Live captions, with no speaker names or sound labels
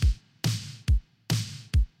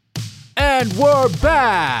And we're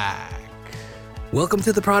back! Welcome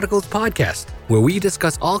to the Prodigals Podcast, where we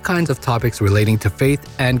discuss all kinds of topics relating to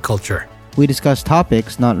faith and culture. We discuss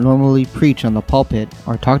topics not normally preached on the pulpit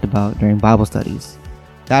or talked about during Bible studies.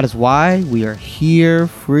 That is why we are here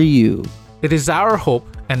for you. It is our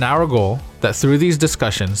hope and our goal that through these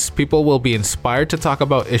discussions, people will be inspired to talk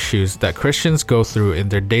about issues that Christians go through in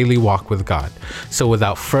their daily walk with God. So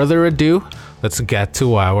without further ado, let's get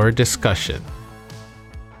to our discussion.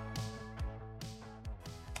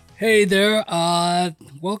 Hey there,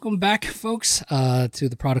 welcome back, folks, to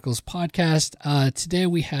the Prodigals Podcast. Today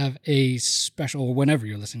we have a special, whenever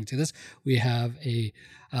you're listening to this, we have a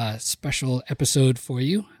special episode for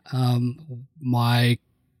you. My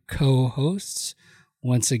co-hosts,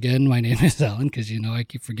 once again, my name is Alan, because I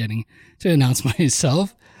keep forgetting to announce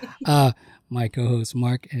myself. My co-hosts,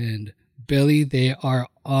 Mark and Billy, they are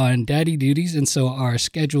on daddy duties, and so our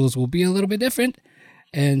schedules will be a little bit different.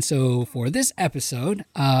 And so for this episode,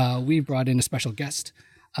 we brought in a special guest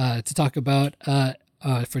to talk about,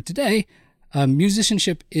 for today,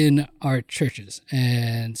 musicianship in our churches.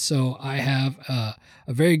 And so I have a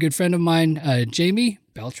very good friend of mine, Jaymie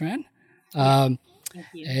Beltran. And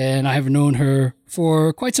I have known her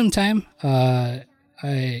for quite some time. I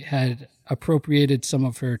had appropriated some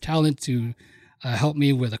of her talent to help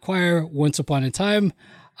me with a choir once upon a time.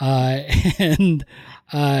 And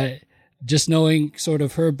just knowing sort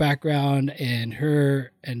of her background and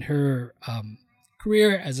her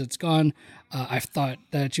career as it's gone, I thought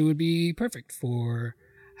that she would be perfect for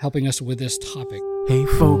helping us with this topic. Hey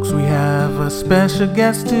folks, we have a special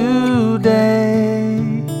guest today.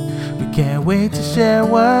 We can't wait to share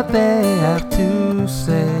what they have to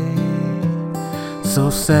say.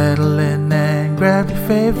 So settle in and grab your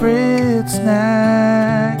favorite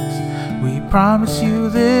snacks. We promise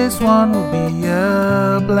you this one will be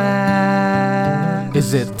a blast.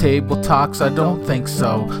 Is it table talks? I don't think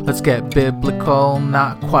so. Let's get biblical,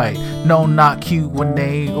 not quite. No, not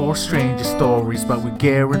Q&A or stranger stories, but we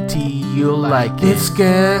guarantee you'll like it. It's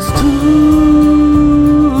Guess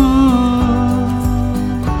Who.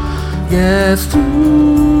 Guess Who.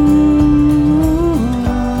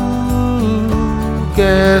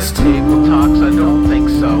 Guess Who. Table talks? I don't think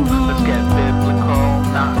so. Let's get biblical,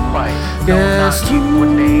 not quite. Guess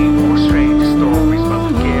Q&A or stranger stories, but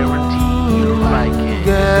we guarantee you'll like it.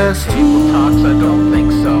 Guess Table talks? I don't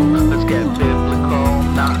think so. Let's get biblical,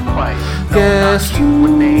 not quite. Guess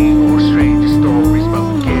Q&A or stranger stories, but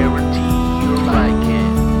we guarantee you'll like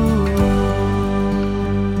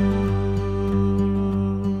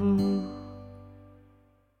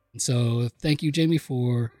it. So thank you, Jaymie,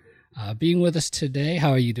 for being with us today.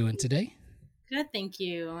 How are you doing today? Good, thank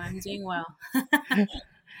you. I'm doing well.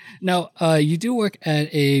 Now, you do work at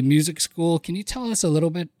a music school. Can you tell us a little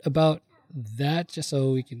bit about that, just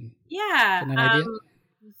so we can Yeah, get an idea?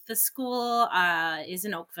 the school is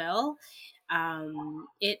in Oakville.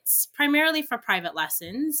 It's primarily for private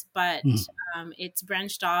lessons, but it's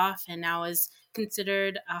branched off and now is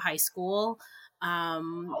considered a high school.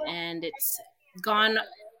 And it's gone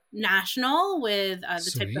national with the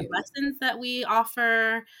types of Sweet. lessons that we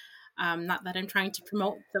offer. Not that I'm trying to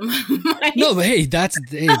promote them. No, but that's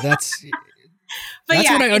But that's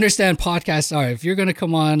yeah, what I understand podcasts are. If you're going to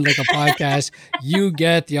come on like a podcast, you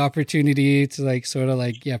get the opportunity to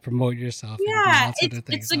promote yourself. and Yeah, that sort of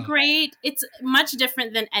thing. it's it's much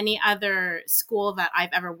different than any other school that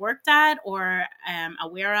I've ever worked at or am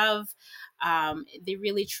aware of. They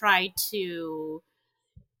really try to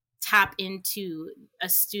tap into a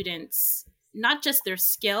student's, not just their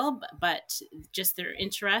skill, but just their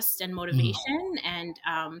interest and motivation. And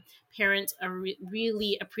parents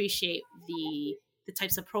really appreciate the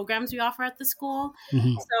types of programs we offer at the school.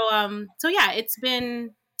 Mhm. So yeah, it's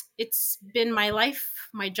been my life,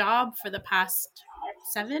 my job for the past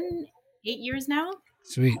 7-8 years now.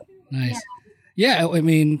 Sweet. Nice. Yeah, I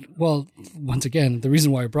mean, well, once again, the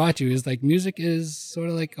reason why I brought you is like music is sort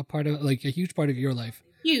of like a part of, like a huge part of your life.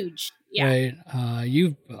 Huge. Yeah. Right.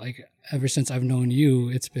 You've like, ever since I've known you,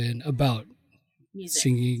 it's been about Music.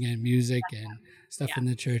 singing and music and stuff in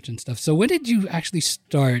the church and stuff. So when did you actually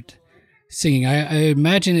start singing? I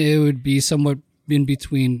imagine it would be somewhat in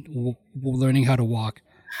between learning how to walk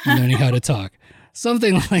and learning how to talk.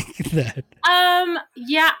 Something like that.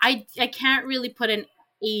 Yeah, I can't really put an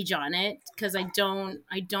age on it because I don't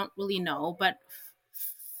really know, but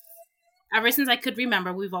ever since I could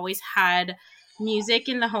remember, we've always had music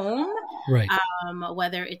in the home, Right.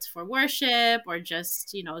 Whether it's for worship or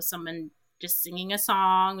just, someone just singing a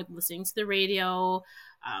song, listening to the radio,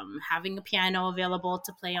 having a piano available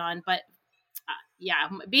to play on. But yeah,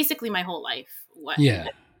 basically my whole life. Yeah.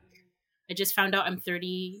 I just found out I'm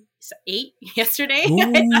 38 yesterday.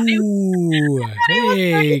 Ooh,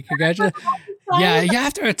 hey, congratulations. Yeah,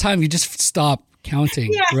 after a time, you just stop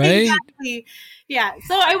counting, Yeah, right? exactly. Yeah,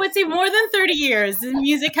 so I would say more than 30 years,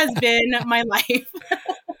 music has been my life.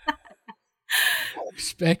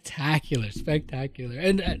 Spectacular.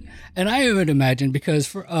 And I would imagine, because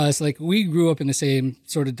for us, like, we grew up in the same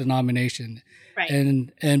sort of denomination, Right.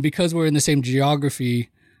 and because we're in the same geography,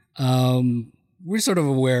 we're sort of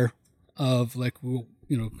aware of, like,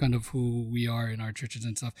 kind of who we are in our churches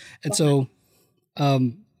and stuff. And so,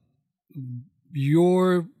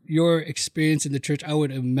 your experience in the church, I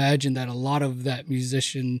would imagine that a lot of that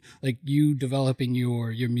musician, like you developing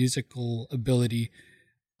your musical ability,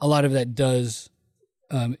 a lot of that does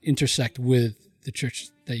intersect with the church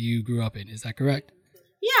that you grew up in. Is that correct?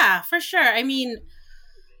 Yeah, for sure. I mean,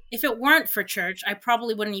 if it weren't for church, I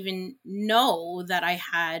probably wouldn't even know that I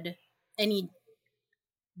had any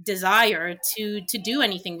desire to do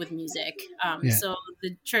anything with music. Yeah. So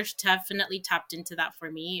the church definitely tapped into that for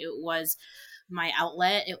me. It was my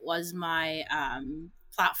outlet. It was my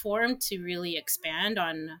platform to really expand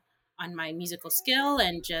on my musical skill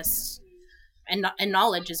and just and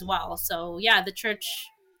knowledge as well. So yeah, the church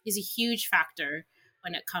is a huge factor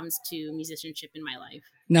when it comes to musicianship in my life.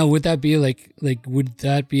 Now, would that be would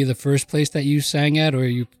that be the first place that you sang at, or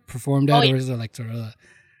you performed at, or is it like sort of?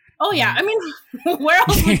 Oh yeah, I mean, where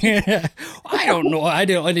else would you? I don't know. I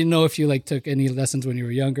didn't know if you like took any lessons when you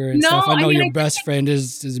were younger and No, stuff. I know I mean, your best friend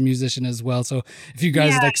is a musician as well. So if you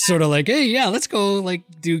guys Yeah. like sort of like, hey, yeah, let's go like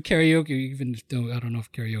do karaoke. Even though I don't know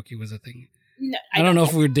if karaoke was a thing. No, I don't know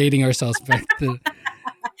if we were dating ourselves back then.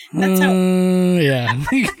 That's how- Yeah.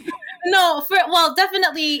 No, well,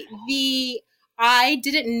 definitely I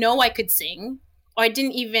didn't know I could sing, or I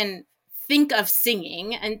didn't even think of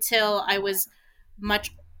singing until I was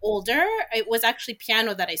much older. It was actually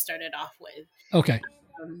piano that I started off with. Okay.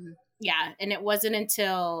 Yeah, and it wasn't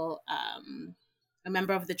until a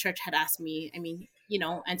member of the church had asked me, I mean,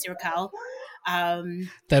 Auntie Raquel,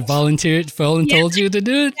 That told you to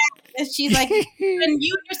do it? and she's like, "And you and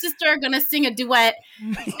your sister are gonna sing a duet."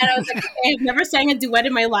 And I was like, okay, I've never sang a duet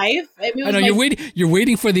in my life. It was I know you're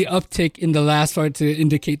waiting for the uptick in the last part to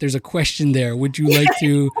indicate there's a question there. Would you like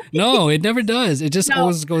to? No, it never does. It just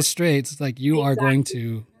always goes straight. It's like you are going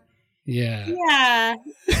to. Yeah. Yeah.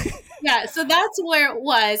 Yeah. So that's where it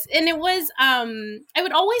was. And it was, I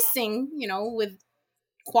would always sing, with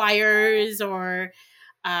choirs or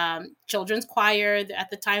children's choir. At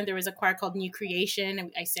the time, there was a choir called New Creation,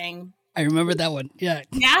 and I sang. I remember that one. Yeah.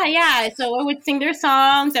 Yeah. So I would sing their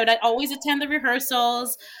songs. I'd always attend the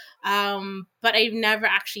rehearsals. But I never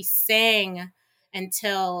actually sang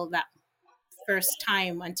until that first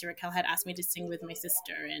time Auntie Raquel had asked me to sing with my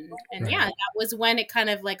sister. And Right. yeah, that was when it kind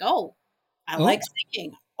of like, I like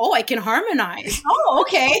singing. Oh, I can harmonize. Oh,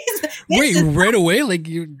 okay. Wait, right away? Like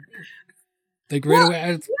right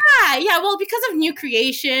away? Yeah. Well, because of New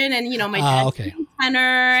Creation and, my dad's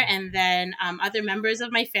tenor, and then other members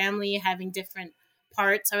of my family having different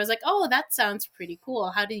parts, I was like, oh, that sounds pretty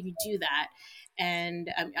cool. How do you do that? And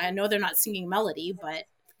I know they're not singing melody, but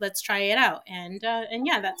let's try it out. And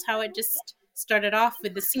yeah, that's how it just started off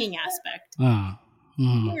with the singing aspect.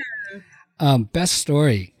 Best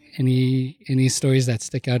story. Any stories that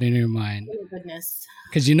stick out in your mind? Oh, goodness.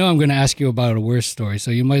 Because I'm going to ask you about a worse story,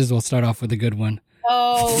 so you might as well start off with a good one.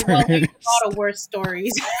 Oh, well, there's a lot of worse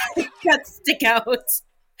stories that stick out.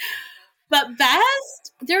 But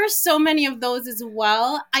best, there are so many of those as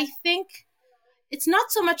well. I think it's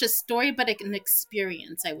not so much a story, but an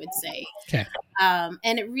experience, I would say. Okay.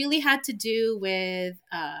 And it really had to do with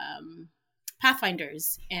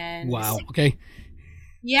Pathfinders. And wow. Okay.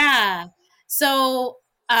 Yeah. So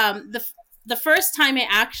the first time I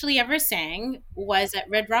actually ever sang was at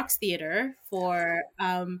Red Rocks Theater for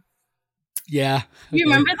yeah. You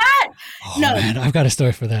remember that? Oh, no, man, I've got a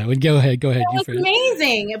story for that. Go ahead. It was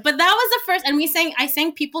amazing. But that was the first, and I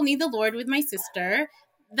sang People Need the Lord with my sister.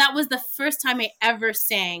 That was the first time I ever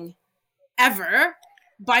sang, ever,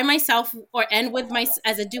 by myself and with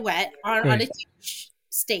as a duet on a huge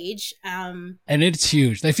stage. And it's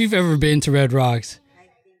huge. If you've ever been to Red Rocks,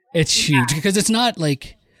 it's huge because it's not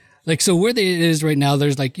like so where it is right now,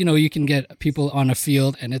 there's you can get people on a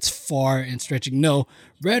field and it's far and stretching. No,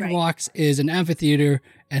 Red Rocks is an amphitheater,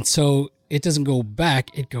 and so it doesn't go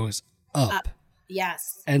back, it goes up.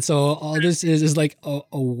 Yes. And so all this is like a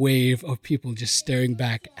wave of people just staring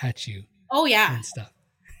back at you. Oh yeah. And stuff.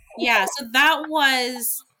 Yeah, so that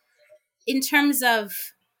was, in terms of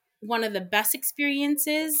one of the best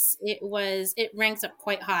experiences, it ranks up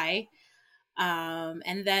quite high.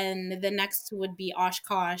 And then the next would be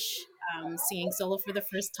Oshkosh singing solo for the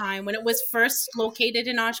first time when it was first located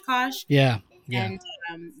in Oshkosh. Yeah. And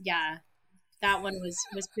that one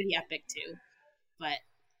was pretty epic too. But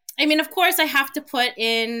I mean, of course, I have to put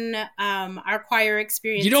in our choir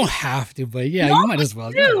experience. You don't have to, but yeah, No, you might as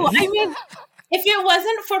well. do. I mean, if it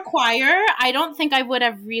wasn't for choir, I don't think I would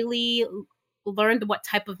have really learned what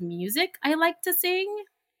type of music I like to sing.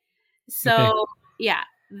 So yeah,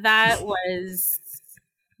 that was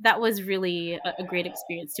really a great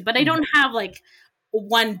experience too. But I don't have like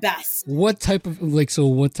one best. What type of which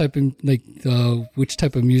type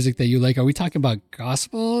of music that you like? Are we talking about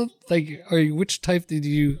gospel? Like, or which type did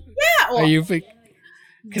you? Yeah, well, are you? Because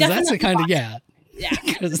that's the kind of yeah.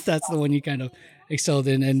 Because that's the one you kind of excelled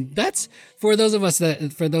in, and that's for those of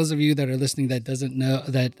you that are listening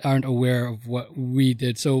that aren't aware of what we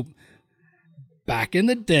did. So back in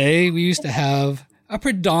the day, we used to have a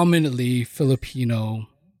predominantly Filipino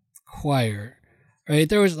choir. Right,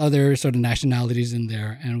 there was other sort of nationalities in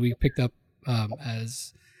there, and we picked up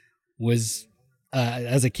as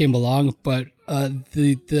it came along. But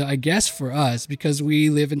the I guess for us, because we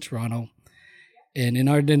live in Toronto, and in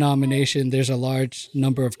our denomination, there's a large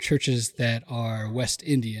number of churches that are West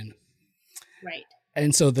Indian. Right.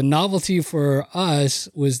 And so the novelty for us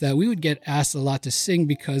was that we would get asked a lot to sing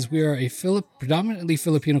because we are a predominantly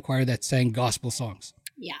Filipino choir that sang gospel songs.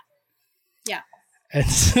 Yeah. Yeah. And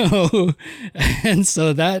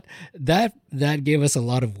so that gave us a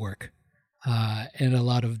lot of work and a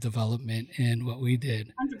lot of development in what we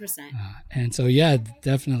did. 100%. And so, yeah,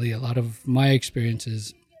 definitely a lot of my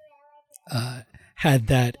experiences had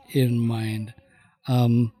that in mind.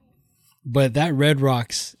 But that Red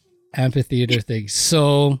Rocks amphitheater thing.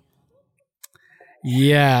 So,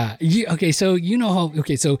 yeah. So you know how.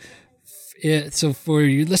 Okay, so for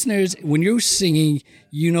your listeners, when you're singing,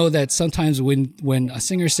 you know that sometimes when a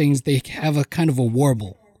singer sings, they have a kind of a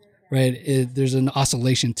warble, right? There's an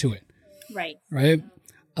oscillation to it. Right. Right?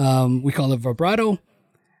 We call it vibrato.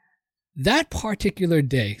 That particular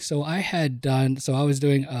day, I was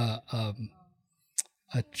doing a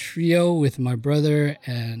trio with my brother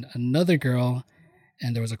and another girl,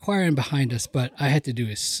 and there was a choir in behind us, but I had to do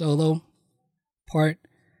a solo part,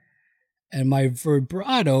 and my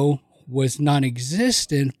vibrato was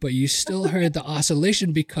non-existent, but you still heard the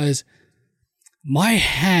oscillation because my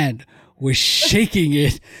hand was shaking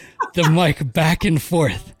the mic back and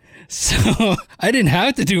forth. So I didn't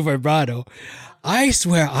have to do vibrato. I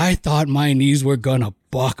swear I thought my knees were gonna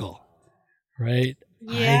buckle, right?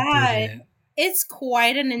 Yeah, it's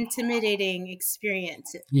quite an intimidating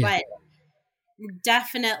experience, but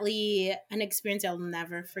definitely an experience I'll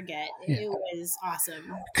never forget. It was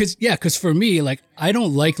awesome. Because for me, like, I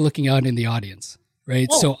don't like looking out in the audience, right?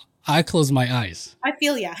 Oh. So I close my eyes. I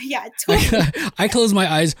feel ya. Yeah, totally. I close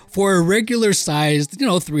my eyes for a regular sized,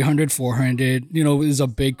 300, 400, is a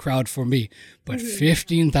big crowd for me. But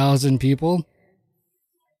 15,000 people,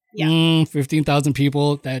 15,000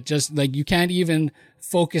 people that just, like, you can't even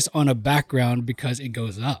focus on a background because it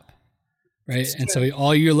goes up. Right. And so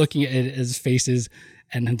all you're looking at is faces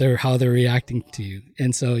and how they're reacting to you.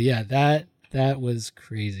 And so, yeah, that was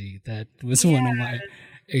crazy. That was one of my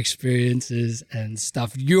experiences and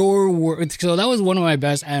stuff. So that was one of my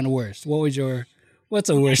best and worst. What's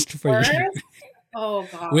a worst for you? Oh,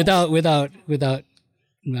 God. Without, I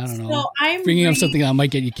don't know, bringing up something that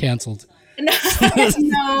might get you canceled.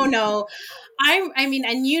 No. I mean,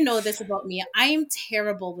 and you know this about me. I'm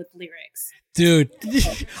terrible with lyrics. Dude,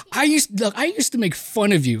 I used to make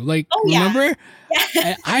fun of you. Like, remember?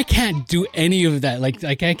 Yeah. I can't do any of that. Like,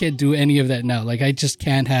 I can't do any of that now. Like, I just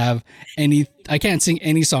can't I can't sing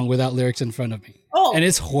any song without lyrics in front of me. Oh. And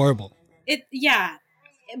it's horrible.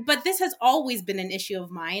 But this has always been an issue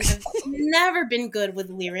of mine. I've never been good with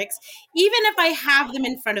lyrics. Even if I have them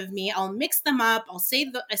in front of me, I'll mix them up. I'll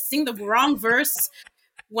sing the wrong verse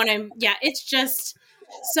when it's just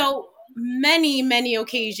so many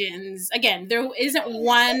occasions. Again, there isn't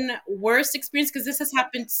one worst experience because this has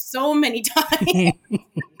happened so many times.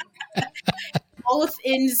 Both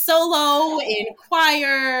in solo, in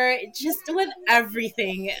choir, just with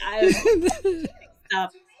everything. I've mixed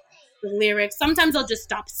up the lyrics. Sometimes I'll just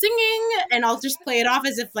stop singing and I'll just play it off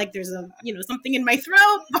as if like there's something in my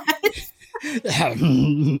throat. But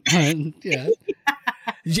yeah.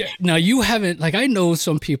 Now you haven't, like, I know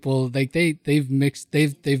some people, like, they've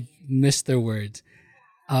missed their words.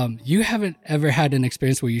 You haven't ever had an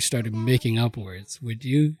experience where you started making up words, would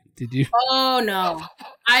you? Did you? Oh no,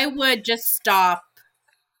 I would just stop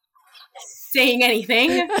saying anything.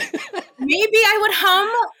 Maybe I would hum.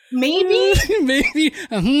 Maybe. The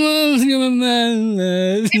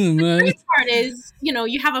great part is,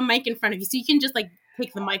 you have a mic in front of you, so you can just like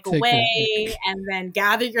take the mic Take away the- and then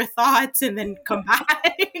gather your thoughts and then come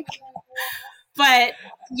back. But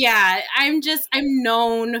yeah, I'm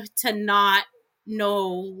known to not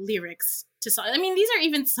know lyrics to songs. I mean, these are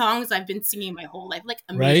even songs I've been singing my whole life, like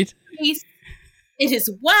Amazing Right? Grace, It Is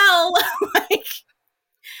Well. Like,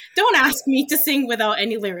 don't ask me to sing without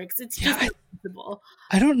any lyrics. It's just impossible.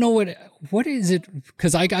 I don't know what is it,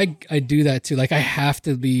 because I do that too. Like I have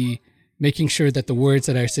to be making sure that the words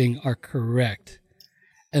that I sing are correct,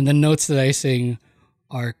 and the notes that I sing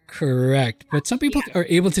are correct. But some people are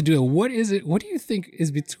able to do it. What is it? What do you think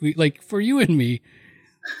is between, like, for you and me?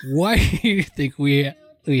 Why do you think we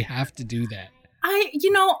have to do that?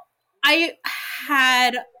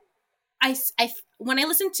 When I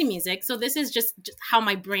listen to music, so this is just how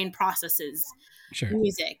my brain processes Sure.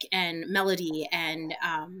 music and melody, and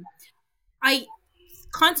I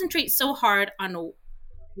concentrate so hard on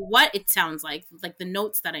what it sounds like the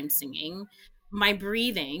notes that I'm singing, my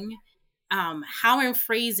breathing, how I'm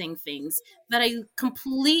phrasing things, that I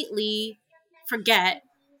completely forget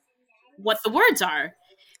what the words are,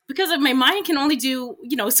 because of my mind can only do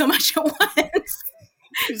so much at once.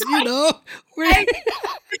 We're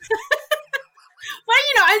But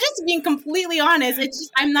I'm just being completely honest. It's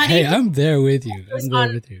just I'm not. Hey, I'm there with you. I'm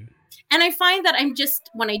there with you. And I find that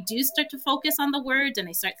when I do start to focus on the words and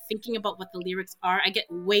I start thinking about what the lyrics are, I get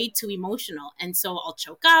way too emotional. And so I'll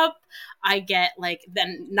choke up. I get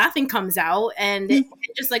then nothing comes out. And it's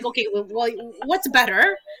just like, okay, well, what's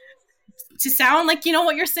better? To sound like you know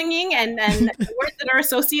what you're singing and the words that are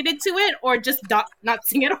associated to it, or just not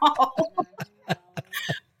sing at all.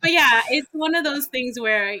 But yeah, it's one of those things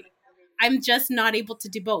where I'm just not able to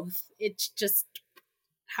do both. It's just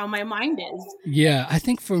how my mind is. Yeah, I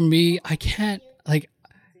think for me, I can't,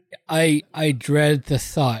 I dread the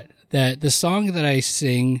thought that the song that I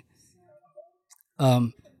sing,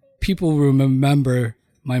 people will remember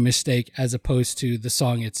my mistake as opposed to the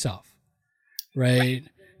song itself, right?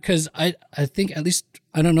 Because I think, at least,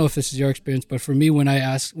 I don't know if this is your experience, but for me, when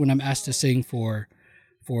I'm asked to sing for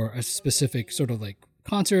a specific sort of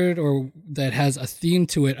concert or that has a theme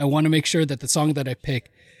to it, I want to make sure that the song that I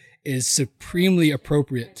pick is supremely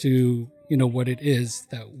appropriate to what it is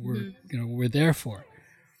that we're there for,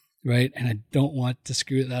 right? And I don't want to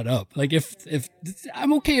screw that up. Like if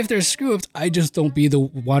I'm okay if there's screw ups, I just don't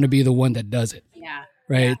want to be the one that does it. Yeah.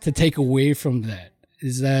 Right. Yeah. To take away from that.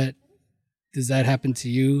 Does that happen to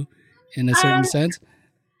you in a certain sense?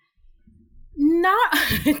 Not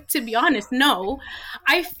to be honest, no.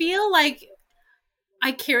 I feel like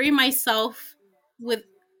I carry myself with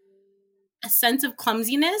a sense of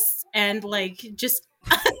clumsiness and just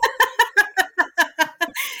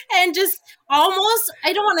and just almost,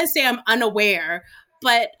 I don't want to say I'm unaware,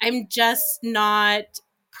 but I'm just not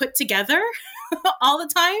put together all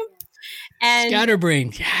the time. And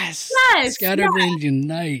Scatterbrain, yes. Scatterbrain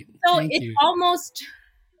unite. So Thank it's you. almost,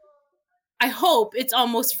 I hope it's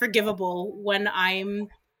almost forgivable when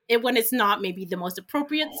it's not maybe the most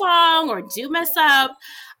appropriate song or do mess up.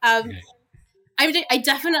 Okay. I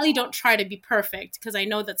definitely don't try to be perfect because I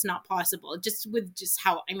know that's not possible. Just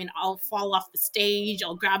how, I'll fall off the stage,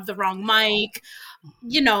 I'll grab the wrong mic.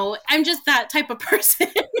 I'm just that type of person.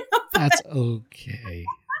 That's okay.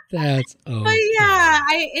 That's okay. But yeah,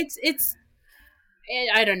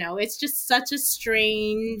 I don't know. It's just such a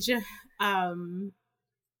strange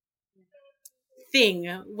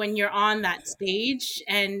thing when you're on that stage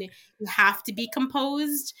and you have to be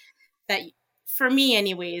composed, that for me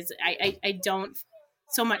anyways, I don't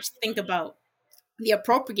so much think about the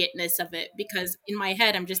appropriateness of it, because in my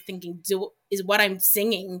head I'm just thinking, is what I'm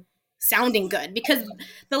singing sounding good? Because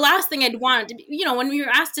the last thing I'd want, when you're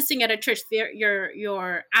asked to sing at a church,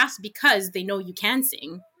 you're asked because they know you can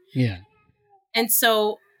sing. Yeah. And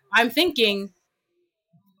so I'm thinking,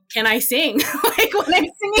 can I sing? When I'm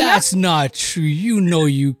singing That's not true.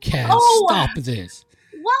 You can. Oh, Stop this.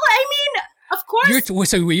 Well, of course.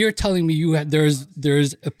 You're telling me there's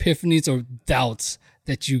epiphanies or doubts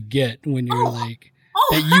that you get when you're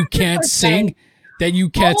that you can't 100%. sing? That you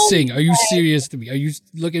can't sing. Are you serious to me? Are you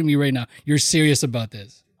looking at me right now? You're serious about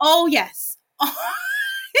this? Oh, yes.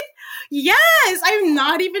 Yes, I'm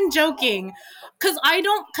not even joking.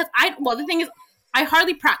 The thing is, I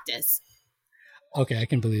hardly practice. Okay, I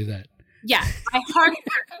can believe that. Yeah, I hardly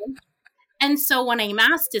practice. And so when I'm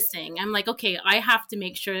asked to sing, I'm like, okay, I have to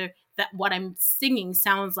make sure that what I'm singing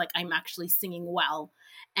sounds like I'm actually singing well.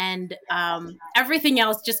 And everything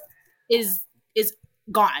else just is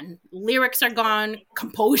gone. Lyrics are gone.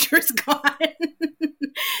 Composure's gone.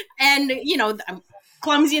 And,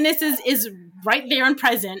 clumsiness is right there and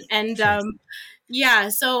present. And Sure. yeah,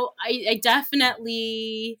 so I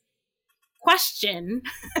definitely question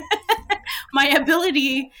my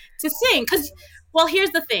ability to sing. Because, well,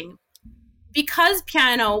 here's the thing. Because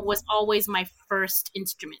piano was always my first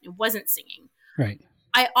instrument, it wasn't singing. Right.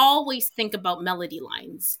 I always think about melody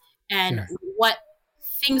lines and Sure. what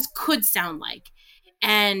things could sound like.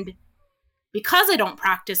 And because I don't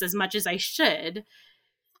practice as much as I should,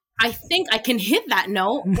 I think I can hit that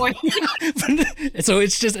note. Or So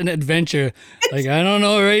it's just an adventure. Like, I don't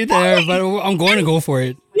know right there, but I'm going to go for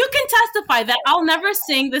it. you can testify that I'll never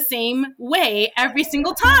sing the same way every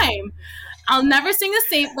single time. I'll never sing the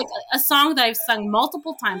same, like a song that I've sung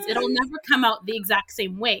multiple times. It'll never come out the exact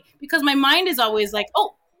same way because my mind is always like,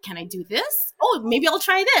 oh, can I do this? Oh, maybe I'll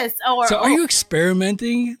try this. Or, So are you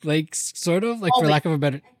experimenting, like, sort of, like, for lack of a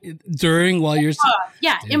better, while you're...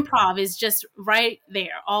 Yeah, improv is just right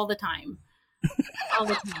there all the time. All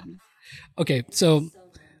the time. Okay, so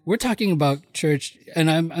we're talking about church, and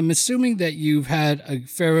I'm assuming that you've had a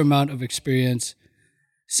fair amount of experience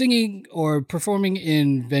singing or performing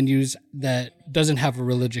in venues that doesn't have a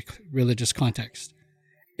religious context.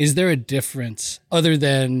 Is there a difference other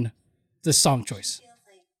than the song choice?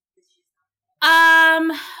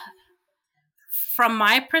 From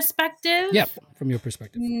my perspective, Yep, from your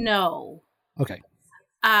perspective. no. Okay.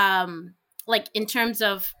 Like in terms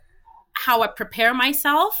of how I prepare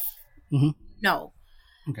myself, no.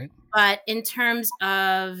 Okay. But in terms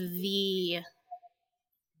of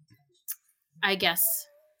I guess,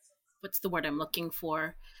 what's the word I'm looking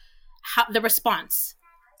for? How the response,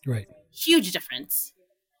 Right. huge difference.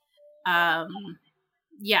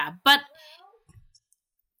 Yeah, but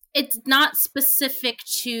it's not specific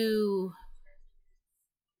to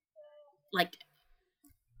like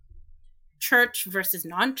church versus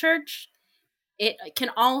non-church. It can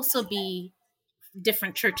also be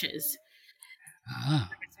different churches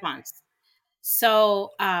response.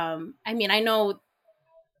 So I mean, I know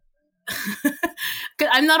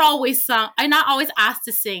I'm not always asked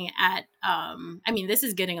to sing at I mean, this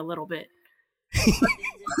is getting a little bit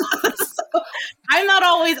so, I'm not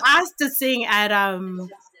always asked to sing at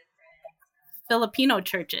Filipino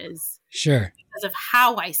churches. Sure. Because of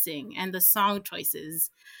how I sing and the song choices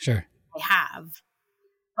Sure. I have.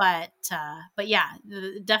 But yeah,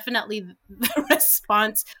 definitely the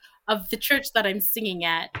response of the church that I'm singing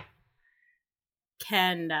at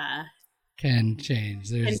can change.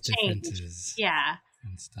 There's change. differences. Yeah.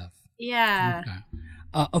 And stuff. Yeah.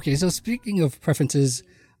 Okay, so speaking of preferences,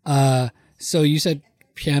 so you said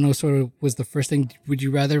piano sort of was the first thing. Would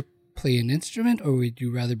you rather play an instrument or would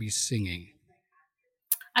you rather be singing?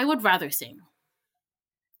 I would rather sing.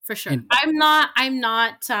 For sure. And I'm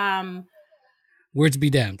not words be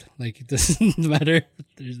damned. Like, it doesn't matter.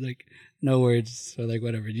 There's like no words, so like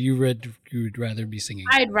whatever. You'd rather be singing.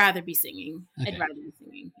 I'd rather be singing. Okay. I'd rather be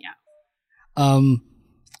singing. Yeah.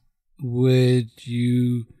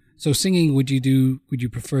 Singing, would you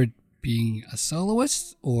prefer being a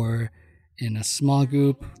soloist or in a small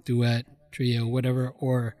group, duet, trio, whatever,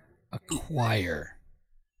 or a choir?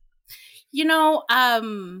 You know,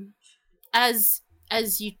 as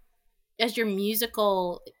your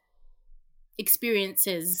musical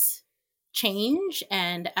experiences change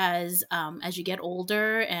and as you get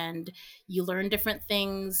older and you learn different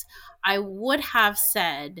things, I would have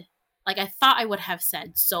said, like I thought I would have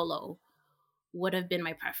said solo would have been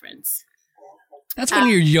my preference. That's when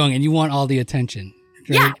you're young and you want all the attention.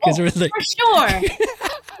 Right? Yeah, For sure.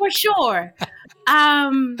 For sure.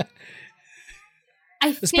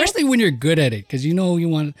 Especially when you're good at it, because you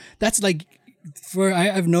want. That's like,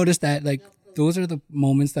 I've noticed that like those are the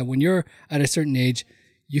moments that when you're at a certain age,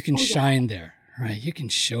 you can shine there, right? You can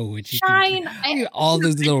show it. All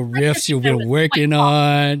those little riffs you've been working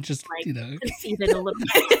on, just conceited a little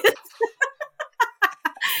bit.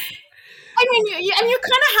 I mean, you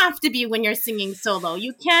kind of have to be when you're singing solo.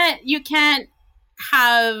 You can't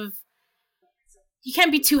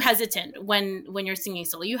be too hesitant when you're singing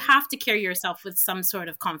solo. You have to carry yourself with some sort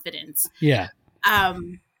of confidence. Yeah.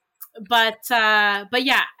 But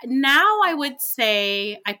yeah, now I would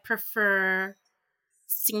say I prefer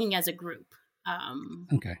singing as a group.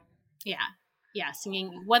 Okay. Yeah,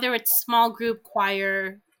 singing, whether it's small group,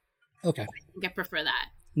 choir. Okay. I think I prefer that.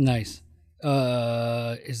 Nice.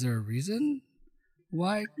 Is there a reason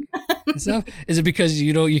why? Is it because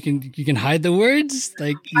you can hide the words?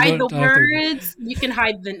 Like hide the words. You can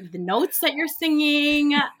hide the notes that you're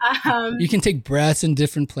singing. You can take breaths in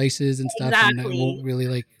different places and stuff, exactly. And it won't really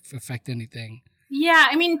like affect anything. Yeah,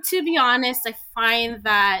 I mean, to be honest, I find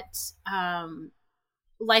that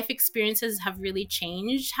life experiences have really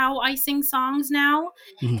changed how I sing songs now,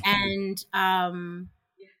 and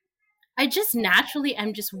I just naturally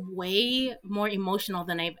am just way more emotional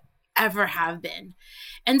than I've ever have been.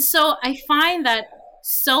 And so I find that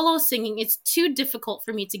solo singing, it's too difficult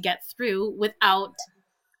for me to get through without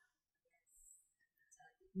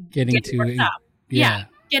Getting worked to, up. yeah.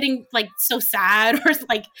 Getting like so sad, or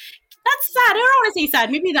like, that's sad. I don't want to say sad.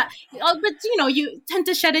 Maybe that, but you tend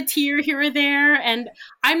to shed a tear here or there. And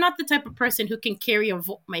I'm not the type of person who can carry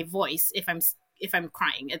my voice if I'm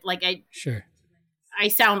crying. Sure. I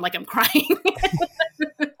sound like I'm crying.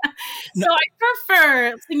 No. So I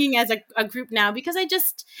prefer singing as a group now, because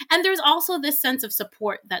and there's also this sense of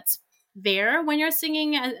support that's there when you're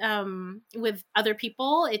singing with other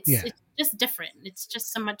people. It's just different. It's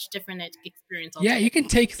just a much different experience altogether. Yeah, you can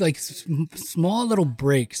take like small little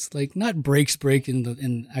breaks, like not break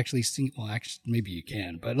in actually sing. Well, actually, maybe you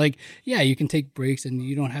can, but like, yeah, you can take breaks, and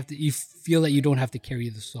you don't have to. You feel that you don't have to carry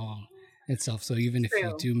the song itself. So even if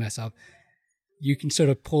you do mess up, you can sort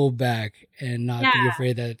of pull back and not be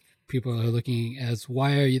afraid that people are looking as,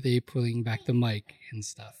 why are they pulling back the mic and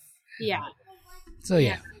stuff. Yeah. So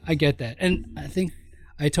yeah, I get that, and I think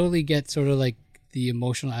I totally get sort of like the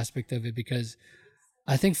emotional aspect of it, because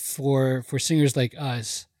I think for singers like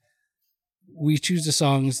us, we choose the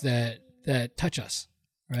songs that touch us,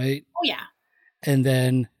 right? Oh yeah. And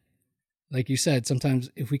then, like you said, sometimes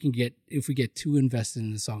if we get too invested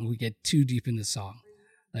in the song, we get too deep in the song,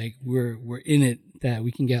 like we're in it, that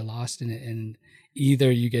we can get lost in it, and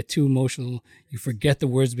either you get too emotional, you forget the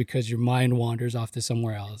words because your mind wanders off to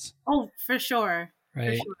somewhere else. Oh, for sure. Right.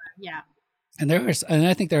 For sure. Yeah. And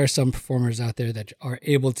I think there are some performers out there that are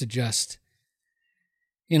able to just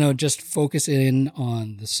focus in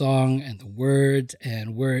on the song and the words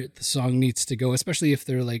and where the song needs to go, especially if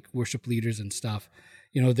they're like worship leaders and stuff.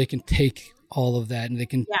 They can take all of that, and they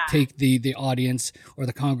can take the audience or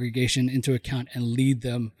the congregation into account and lead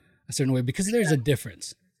them a certain way, because there's a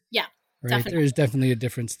difference. Yeah. Right. Definitely. There's definitely a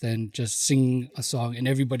difference than just singing a song and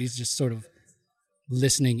everybody's just sort of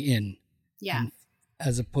listening in. Yeah.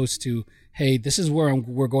 As opposed to, hey, this is where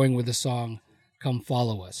we're going with the song. Come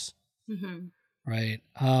follow us. Mm-hmm. Right.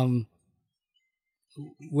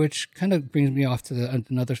 Which kind of brings me off to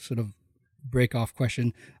another sort of break off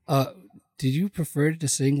question. Did you prefer to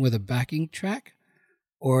sing with a backing track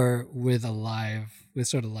or with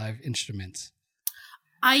sort of live instruments?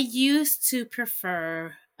 I used to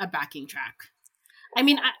prefer a backing track. I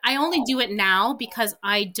mean, I only do it now because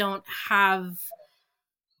I don't have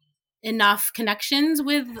enough connections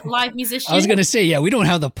with live musicians. I was going to say, yeah, we don't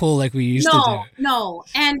have the pull like we used to do. No.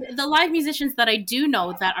 And the live musicians that I do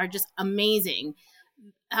know that are just amazing,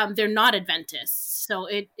 they're not Adventists. So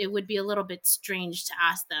it would be a little bit strange to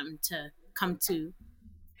ask them to come to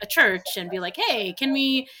a church and be like, hey, can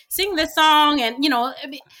we sing this song? And,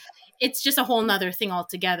 it's just a whole nother thing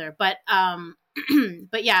altogether. But,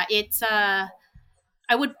 but yeah, it's, I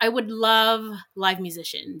would love live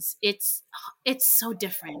musicians. It's so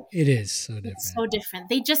different. It is so different. It's so different.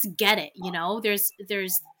 They just get it,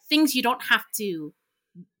 There's things you don't have to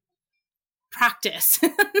practice. They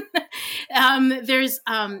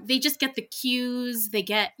just get the cues. They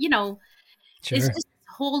get, Sure. It's just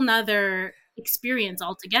a whole nother experience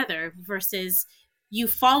altogether versus you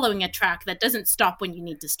following a track that doesn't stop when you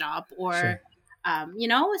need to stop, or, Sure.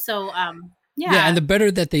 Yeah, and the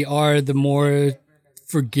better that they are, the more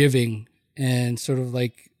forgiving and sort of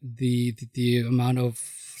like the amount of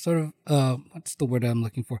sort of what's the word I'm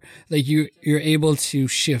looking for? Like you're able to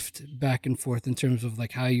shift back and forth in terms of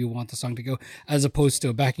like how you want the song to go, as opposed to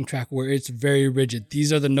a backing track where it's very rigid.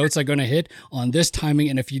 These are the notes I'm going to hit on this timing,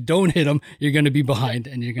 and if you don't hit them, you're going to be behind,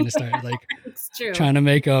 and you're going to start like trying to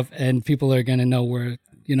make up, and people are going to know where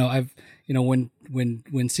when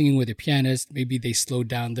singing with a pianist, maybe they slow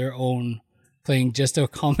down their own playing just to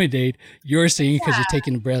accommodate your singing because you're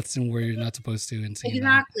taking breaths and where you're not supposed to and singing.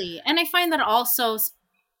 Exactly. And I find that also,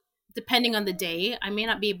 depending on the day, I may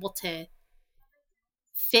not be able to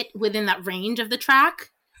fit within that range of the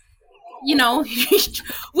track.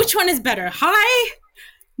 Which one is better? High,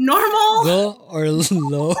 normal, low, or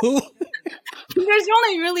low? There's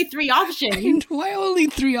only really three options. Why only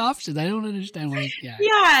three options? I don't understand why. Yeah.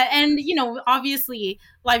 Yeah. And, obviously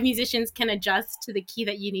live musicians can adjust to the key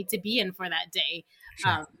that you need to be in for that day.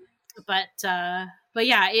 Sure. But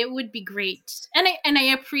yeah, it would be great. And I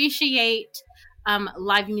appreciate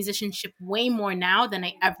live musicianship way more now than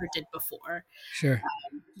I ever did before. Sure.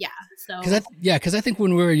 Because I think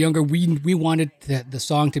when we were younger, we wanted the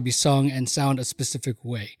song to be sung and sound a specific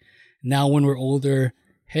way. Now when we're older,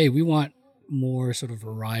 hey, we want more sort of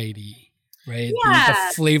variety, right? Yeah.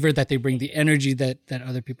 The flavor that they bring, the energy that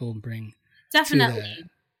other people bring. Definitely.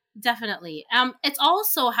 It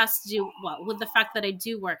also has to do with the fact that I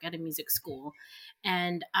do work at a music school,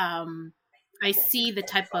 and I see the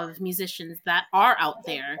type of musicians that are out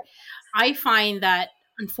there, I find that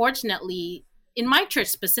unfortunately in my church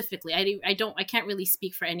specifically, I can't really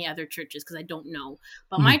speak for any other churches because I don't know,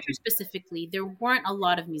 but my church specifically, there weren't a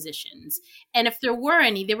lot of musicians. And if there were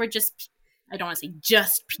any, they were just, I don't want to say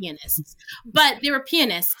just pianists, but they were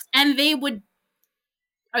pianists, and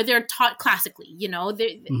they're taught classically,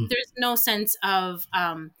 there's no sense of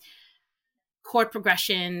chord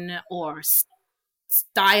progression or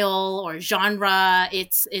style or genre.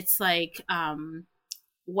 It's like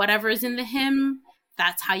whatever's in the hymn,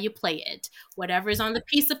 that's how you play it. Whatever's on the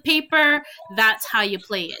piece of paper, that's how you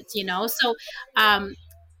play it. So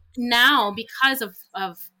now, because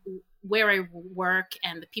of where I work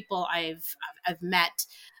and the people I've met,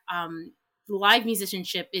 live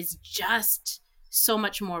musicianship is just so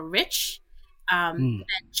much more rich than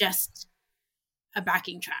just a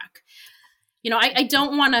backing track. I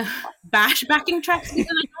don't want to bash backing tracks because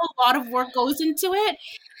I know a lot of work goes into it.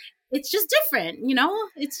 It's just different,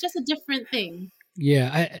 it's just a different thing.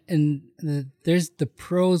 Yeah. There's the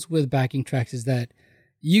pros with backing tracks is that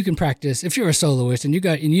you can practice if you're a soloist and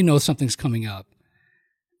you know something's coming up,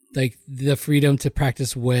 like the freedom to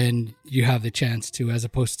practice when you have the chance to, as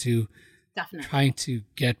opposed to definitely trying to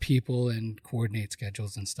get people and coordinate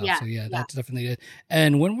schedules and stuff. Yeah, so that's definitely it.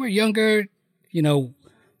 And when we're younger,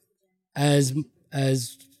 as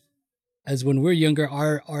when we're younger,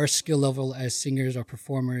 our skill level as singers or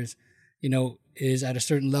performers, is at a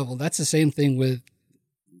certain level. That's the same thing with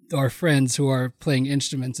our friends who are playing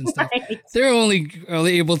instruments and stuff. Right. They're only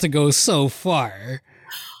able to go so far,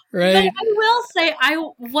 right? But I will say I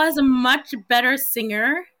was a much better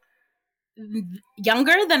singer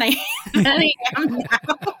younger than I am now.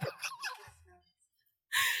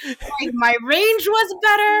 Like, my range was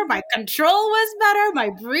better, my control was better, my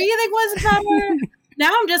breathing was better. Now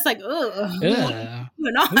I'm just like, ugh. Yeah.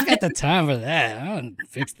 Who's got the time for that? I don't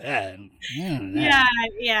fix that. Yeah.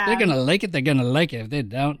 They're gonna like it. They're gonna like it. If they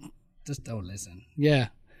don't, just don't listen. Yeah.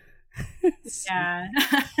 Yeah.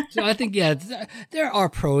 So I think there are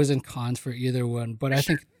pros and cons for either one, but I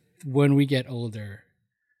think when we get older,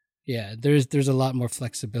 there's a lot more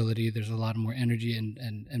flexibility. There's a lot more energy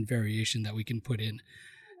and variation that we can put in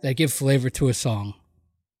that give flavor to a song,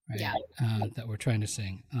 right? Yeah. That we're trying to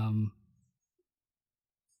sing.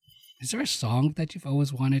 Is there a song that you've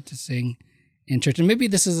always wanted to sing in church? And maybe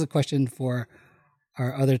this is a question for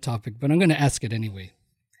our other topic, but I'm going to ask it anyway.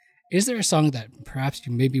 Is there a song that perhaps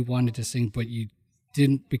you maybe wanted to sing, but you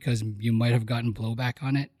didn't because you might have gotten blowback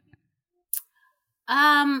on it?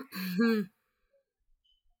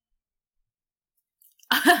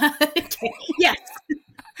 Yes.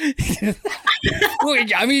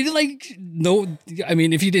 I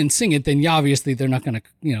mean, if you didn't sing it, then obviously they're not going to,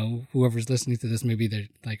 whoever's listening to this, maybe they're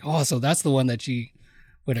like, oh, so that's the one that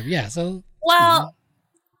whatever. Yeah. So, well,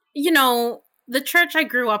 the church I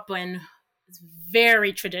grew up in is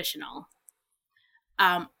very traditional.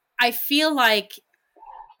 I feel like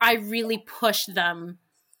I really pushed them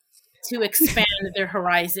to expand their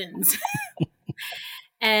horizons.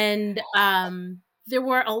 And there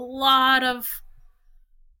were a lot of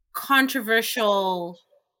controversial,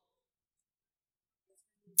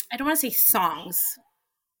 I don't want to say songs,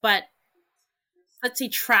 but let's say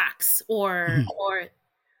tracks or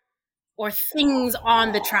things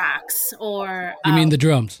on the tracks, or you mean the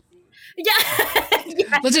drums? Yeah.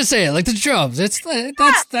 Yeah. Let's just say it, like the drums. It's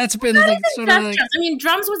that's been like sort of like, I mean,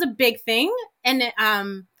 drums was a big thing, and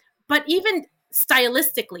but even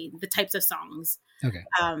stylistically, the types of songs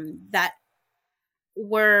that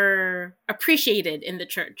were appreciated in the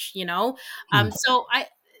church, so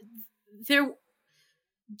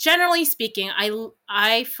generally speaking,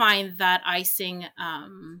 I find that I sing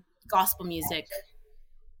gospel music.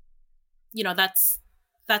 That's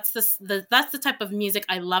the type of music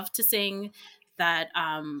I love to sing, that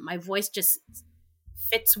my voice just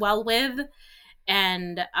fits well with,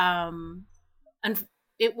 and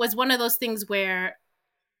it was one of those things where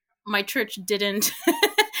my church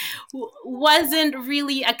wasn't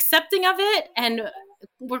really accepting of it, and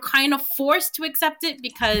we're kind of forced to accept it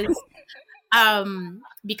because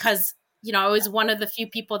I was one of the few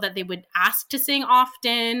people that they would ask to sing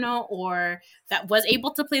often, or that was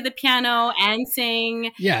able to play the piano and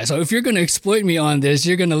sing. Yeah, so if you're going to exploit me on this,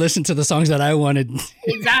 you're going to listen to the songs that I wanted.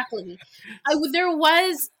 Exactly. I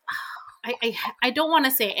don't want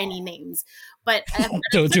to say any names, but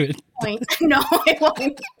don't do it. No, I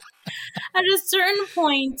won't. At a certain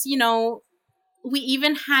point, we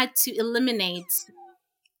even had to eliminate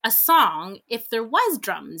a song if there was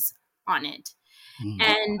drums on it.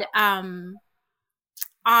 And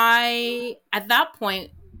I, at that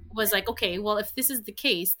point, was like, okay, well, if this is the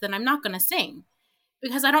case, then I'm not going to sing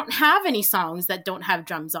because I don't have any songs that don't have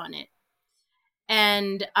drums on it.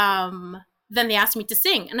 And then they asked me to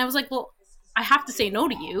sing. And I was like, well, I have to say no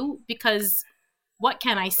to you because what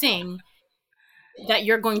can I sing that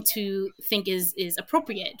you're going to think is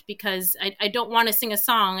appropriate? Because I don't want to sing a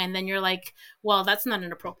song and then you're like, well, that's not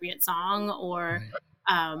an appropriate song, or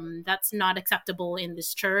that's not acceptable in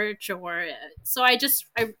this church, or so I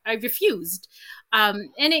refused. And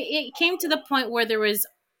it came to the point where there was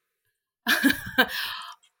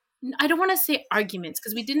I don't want to say arguments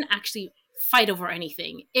because we didn't actually fight over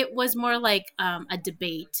anything. It was more like a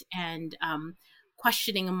debate and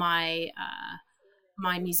questioning my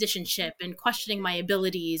my musicianship and questioning my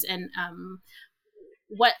abilities and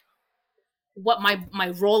what my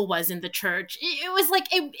role was in the church. It was like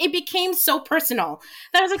it became so personal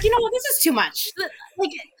that I was like, this is too much.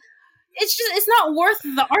 Like it's not worth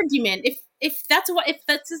the argument. If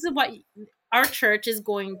this is what our church is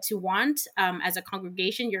going to want as a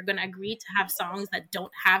congregation, you're going to agree to have songs that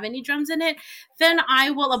don't have any drums in it, then I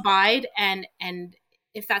will abide. And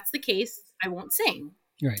if that's the case, I won't sing.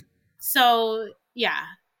 Right. So yeah.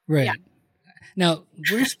 Right. Yeah.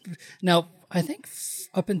 Now I think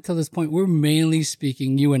up until this point, we're mainly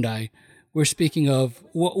speaking, you and I, we're speaking of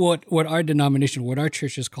what our denomination, what our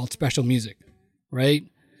church is called special music, right?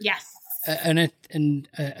 Yes.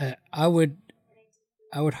 I would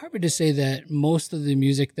harbor to say that most of the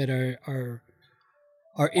music that are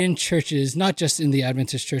in churches, not just in the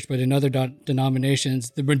Adventist church, but in other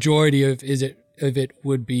denominations, the majority of it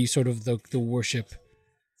would be sort of the worship,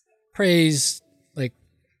 praise, like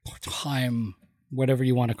time, whatever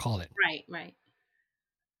you want to call it. Right.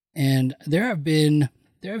 And there have been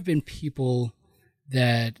people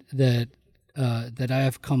that I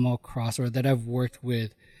have come across or that I've worked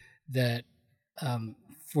with that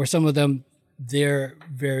for some of them, they're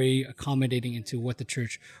very accommodating into what the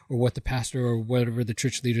church or what the pastor or whatever the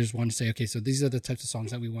church leaders want to say. Okay, so these are the types of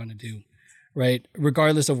songs that we want to do, right?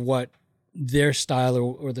 Regardless of what their style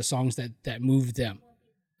or the songs that move them.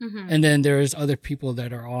 Mm-hmm. And then there's other people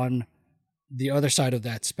that are on the other side of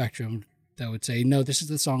that spectrum that would say, no, this is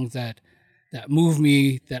the songs that move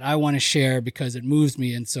me, that I want to share because it moves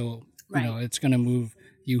me. And so, it's going to move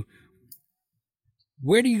you.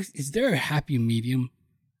 Is there a happy medium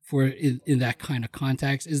for in that kind of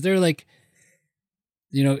context? Is there like,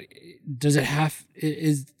 does it have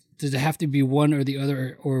to be one or the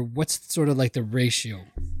other, or what's sort of like the ratio,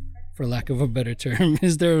 for lack of a better term?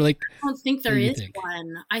 Is there like, I don't think there is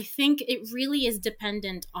one. I think it really is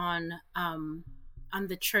dependent on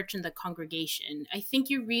the church and the congregation. I think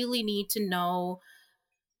you really need to know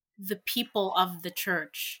the people of the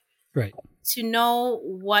church, right, to know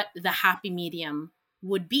what the happy medium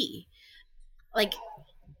would be. Like,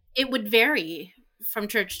 it would vary from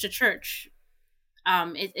church to church.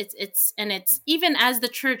 It's even as the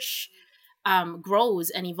church grows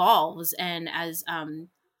and evolves, and as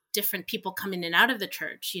different people come in and out of the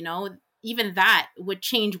church, even that would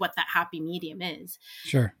change what that happy medium is.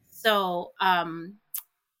 Sure. So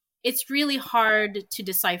it's really hard to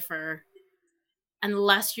decipher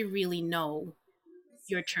unless you really know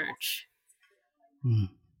your church.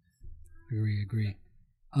 Agree.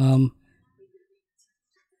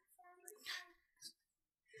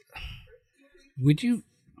 Would you,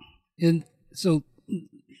 in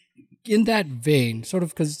that vein, sort of,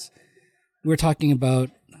 because we're talking about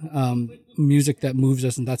music that moves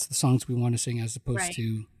us, and that's the songs we want to sing, as opposed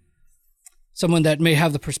to someone that may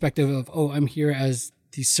have the perspective of, oh, I'm here as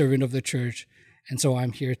the servant of the church, and so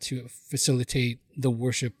I'm here to facilitate the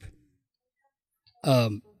worship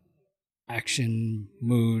action,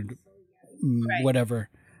 mood, whatever.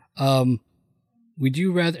 Would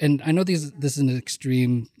you rather, and I know this is an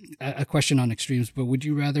extreme, a question on extremes, but would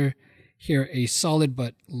you rather hear a solid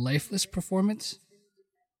but lifeless performance,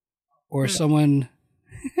 or someone,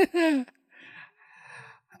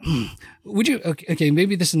 would you, okay,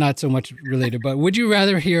 maybe this is not so much related, but would you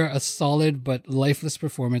rather hear a solid but lifeless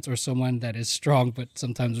performance, or someone that is strong but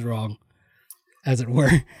sometimes wrong, as it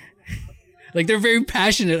were? Like, they're very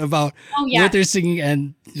passionate about what they're singing,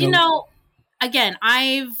 and again,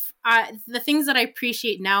 the things that I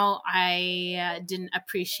appreciate now, I didn't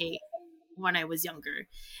appreciate when I was younger.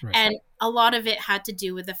 Right. And a lot of it had to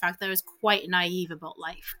do with the fact that I was quite naive about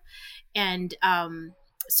life. And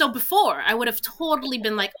so before, I would have totally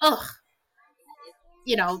been like, ugh,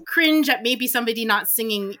 cringe at maybe somebody not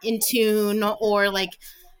singing in tune, or like,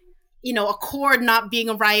 a chord not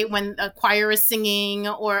being right when a choir is singing,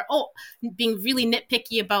 or being really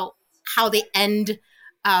nitpicky about how they end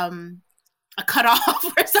a cutoff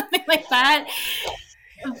or something like that.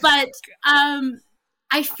 But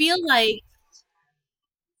I feel like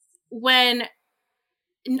when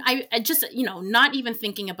I just, not even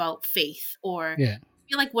thinking about faith, or Yeah. I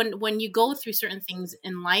feel like when you go through certain things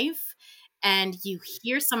in life and you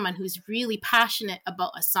hear someone who's really passionate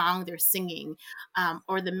about a song they're singing,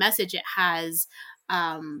 or the message it has,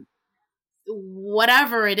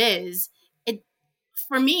 whatever it is, it,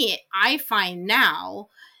 for me, I find now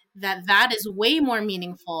that is way more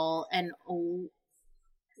meaningful and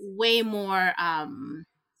way more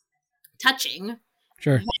touching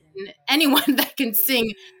Sure. than anyone that can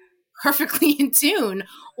sing perfectly in tune,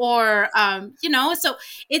 or so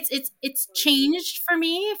it's changed for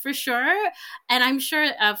me, for sure. And I'm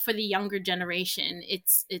sure for the younger generation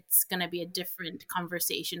it's going to be a different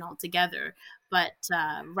conversation altogether, but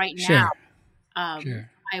right now, Sure. Sure.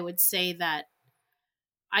 I would say that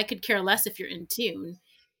I could care less if you're in tune,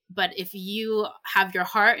 but if you have your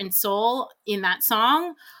heart and soul in that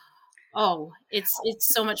song, oh, it's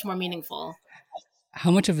so much more meaningful. How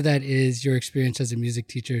much of that is your experience as a music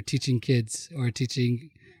teacher, teaching kids or teaching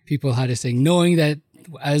people how to sing, knowing that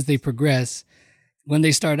as they progress, when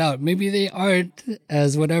they start out, maybe they aren't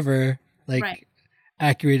as whatever, like Right.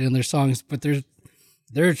 accurate in their songs, but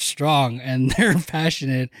they're strong and they're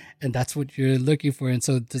passionate, and that's what you're looking for. And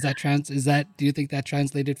so does that do you think that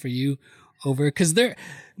translated for you over? Because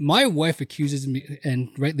my wife accuses me, and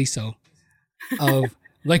rightly so, of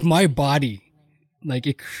like my body.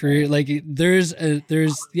 Like there's a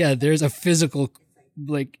physical,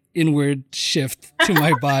 like, inward shift to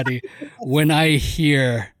my body when I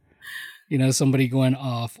hear, somebody going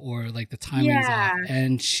off, or like the timing's Yeah. off,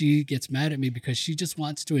 and she gets mad at me because she just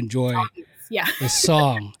wants to enjoy Yeah. the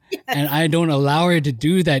song. And I don't allow her to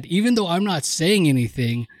do that, even though I'm not saying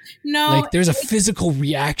anything. No, Like there's a physical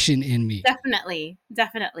reaction in me.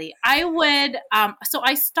 definitely. I would, so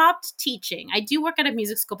I stopped teaching. I do work at a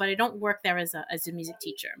music school, but I don't work there as a music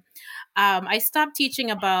teacher. I stopped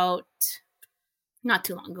teaching about not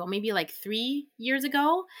too long ago, maybe like 3 years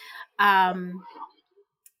ago.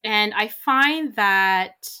 And I find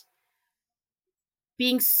that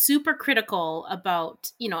being super critical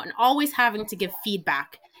about, and always having to give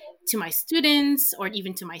feedback to my students, or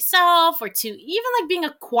even to myself, or to even like being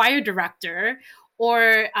a choir director,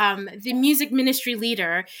 or the music ministry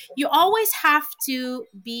leader, you always have to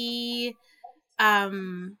be,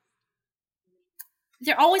 there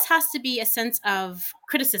always has to be a sense of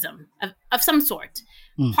criticism of some sort,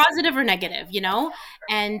 positive or negative,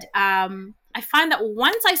 and I find that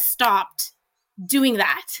once I stopped doing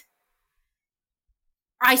that,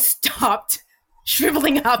 I stopped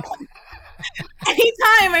shriveling up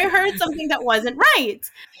anytime I heard something that wasn't right.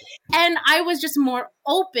 And I was just more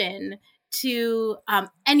open to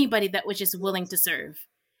anybody that was just willing to serve.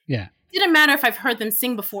 Yeah. It didn't matter if I've heard them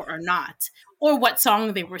sing before or not, or what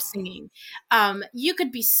song they were singing. You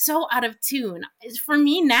could be so out of tune. For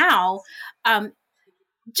me now,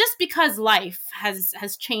 just because life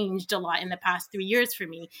has changed a lot in the past 3 years for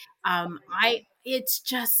me, it's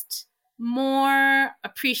just more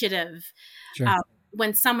appreciative Sure.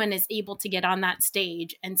 when someone is able to get on that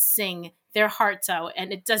stage and sing their hearts out,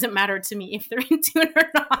 and it doesn't matter to me if they're in tune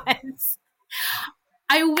or not.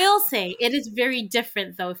 I will say it is very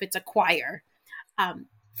different though if it's a choir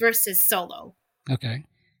versus solo. Okay.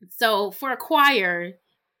 So for a choir,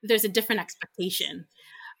 there's a different expectation.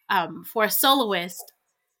 For a soloist,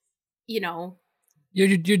 You're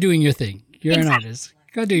doing your thing. You're an artist.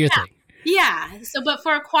 Go do your thing. Yeah. So, but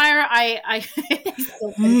for a choir, I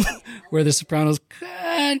Where the sopranos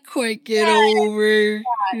can't quite get over.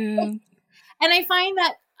 Yeah. and I find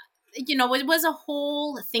that, it was a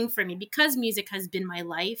whole thing for me because music has been my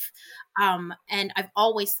life. And I've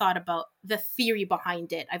always thought about the theory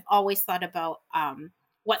behind it. I've always thought about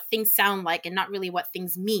what things sound like and not really what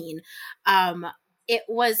things mean. I've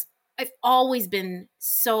always been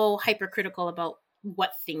so hypercritical about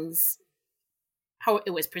how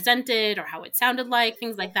it was presented or how it sounded like,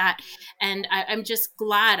 things like that. And I'm just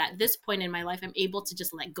glad at this point in my life, I'm able to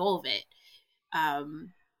just let go of it.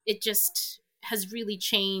 It just has really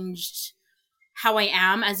changed how I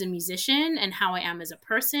am as a musician and how I am as a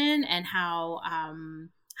person, and how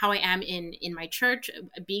I am in my church,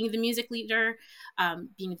 being the music leader,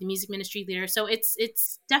 being the music ministry leader. So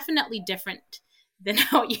it's definitely different than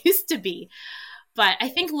how it used to be. But I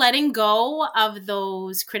think letting go of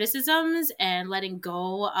those criticisms and letting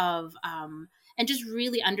go of and just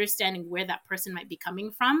really understanding where that person might be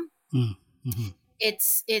coming from, Mm-hmm.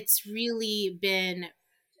 it's really been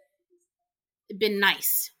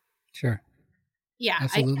nice. Sure. Yeah,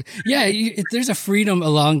 Absolutely. There's a freedom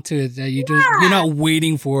along to it that you're not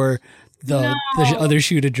waiting for the other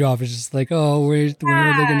shoe to drop. It's just like, oh, where are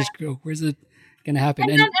they going to go? Where's it? going to happen.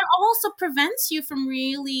 And then it also prevents you from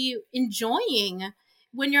really enjoying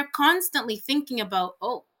when you're constantly thinking about,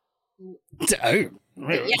 yeah.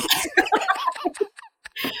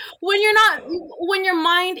 when your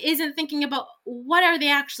mind isn't thinking about what are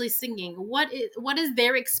they actually singing, what is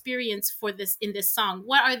their experience for this in this song,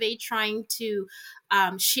 what are they trying to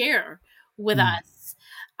share with us.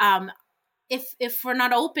 If we're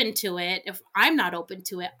not open to it, if I'm not open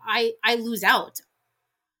to it, I lose out.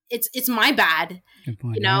 It's my bad. Good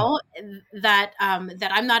point, that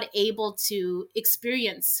I'm not able to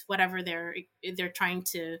experience whatever they're trying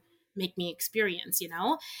to make me experience,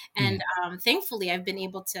 and thankfully I've been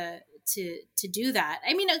able to do that.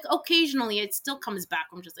 I mean, occasionally it still comes back.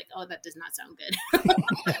 I'm just like, oh, that does not sound good.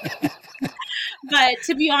 But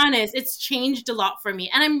to be honest, it's changed a lot for me,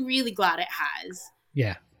 and I'm really glad it has.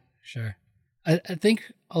 Yeah, sure. I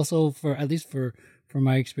think also, for at least for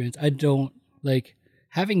my experience, I don't like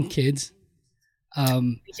having kids.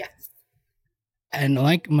 Yes. And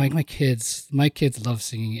like my kids love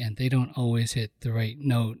singing, and they don't always hit the right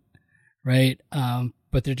note, right?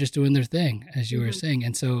 But they're just doing their thing, as you were saying.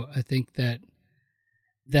 And so I think that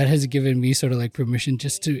has given me sort of like permission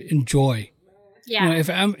just to enjoy. Yeah. If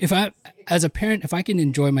I as a parent, if I can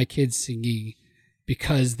enjoy my kids singing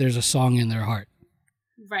because there's a song in their heart.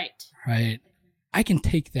 Right. I can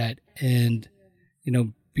take that and,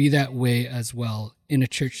 be that way as well in a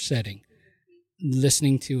church setting,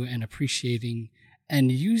 listening to and appreciating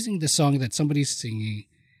and using the song that somebody's singing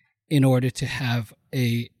in order to have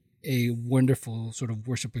a wonderful sort of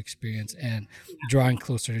worship experience and drawing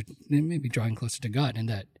closer to God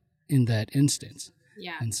in that instance.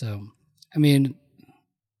 Yeah. And so, I mean,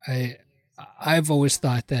 I've always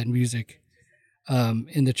thought that music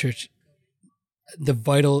in the church, the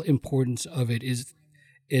vital importance of it is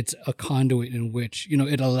it's a conduit in which,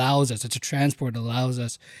 it allows us, it's a transport, allows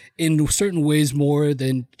us in certain ways more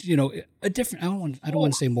than, a different, I don't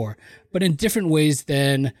want to say more, but in different ways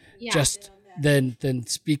than just than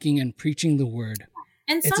speaking and preaching the word.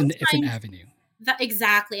 And it's an avenue.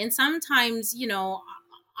 Exactly. And sometimes,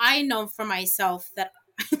 I know for myself that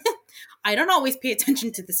I don't always pay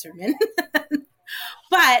attention to the sermon,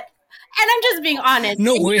 but and I'm just being honest.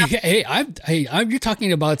 No, you're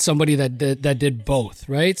talking about somebody that did both,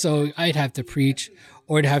 right? So I'd have to preach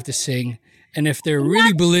or I'd have to sing, and if they're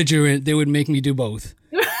really belligerent, they would make me do both.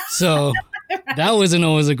 So that wasn't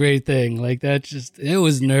always a great thing. Like it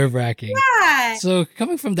was nerve-wracking. Yeah. So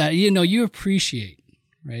coming from that, you appreciate,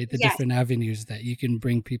 right, the different avenues that you can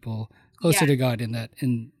bring people closer to God in that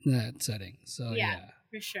setting. So yeah.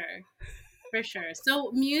 For sure.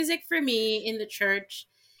 So music for me in the church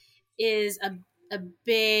is a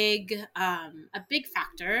big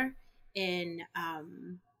factor in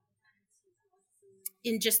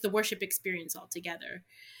just the worship experience altogether.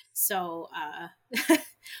 So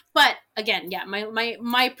but again,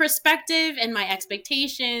 my perspective and my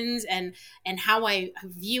expectations and how I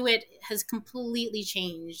view it has completely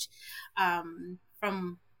changed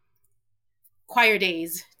from choir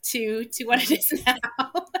days to what it is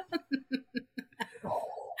now.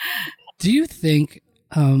 Do you think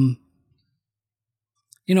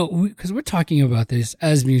because we're talking about this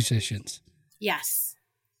as musicians. Yes.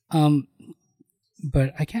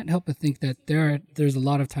 But I can't help but think that there's a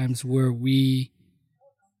lot of times where we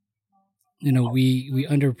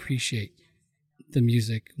underappreciate the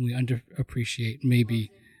music. We underappreciate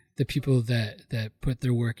maybe the people that put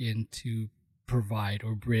their work in to provide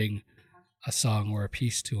or bring a song or a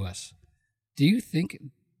piece to us. Do you think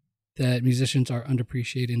that musicians are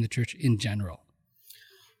underappreciated in the church in general?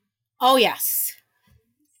 Oh, yes.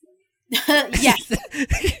 Yes.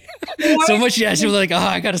 So much yes, you're like,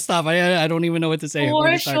 I gotta stop. I don't even know what to say.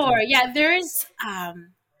 For sure. Yeah, there's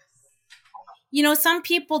some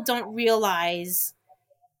people don't realize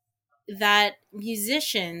that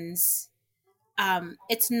musicians,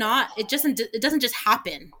 it doesn't just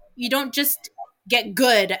happen. You don't just get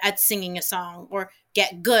good at singing a song or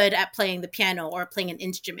get good at playing the piano or playing an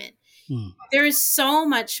instrument. There is so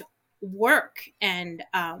much work and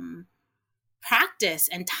practice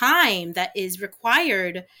and time that is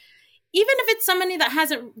required, even if it's somebody that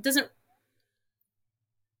doesn't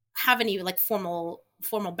have any like formal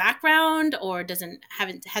background or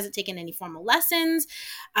hasn't taken any formal lessons.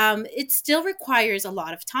 It still requires a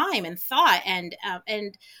lot of time and thought, and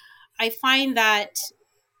I find that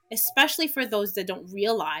especially for those that don't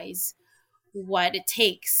realize what it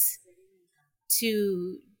takes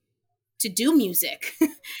to do music,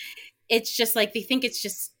 it's just like they think it's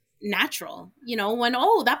just natural, when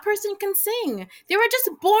that person can sing, they were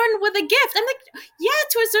just born with a gift. I'm like, yeah,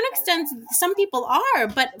 to a certain extent, some people are,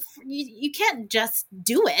 but you can't just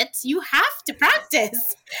do it. You have to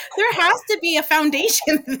practice. There has to be a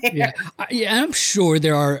foundation there. Yeah, I'm sure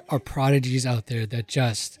there are prodigies out there that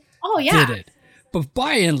just did it. But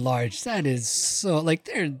by and large, that is so, like,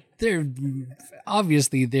 they're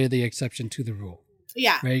obviously they're the exception to the rule.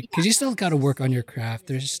 Yeah. Right? Because you still got to work on your craft.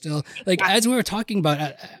 There's still, like, as we were talking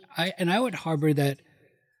about, I would harbor that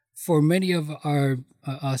for many of our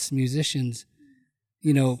us musicians,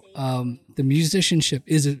 you know, the musicianship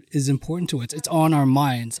is important to us. It's on our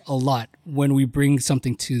minds a lot when we bring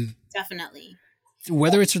something to. Definitely.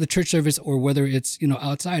 Whether it's for the church service or whether it's, you know,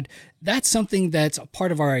 outside, that's something that's a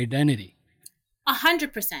part of our identity.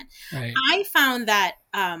 100%. Right. I found that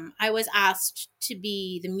I was asked to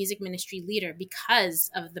be the music ministry leader because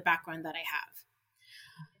of the background that I have.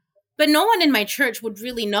 But no one in my church would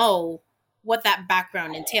really know what that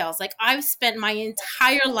background entails. Like, I've spent my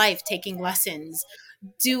entire life taking lessons,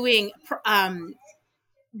 doing,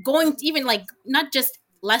 going to even, like, not just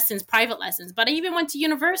lessons, private lessons, but I even went to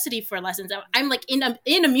university for lessons. I'm like in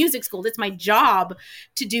a music school. It's my job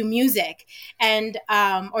to do music and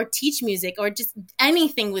or teach music or just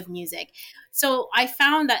anything with music. So I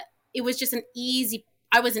found that it was just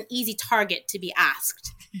I was an easy target to be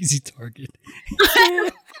asked. Easy target.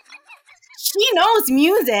 She knows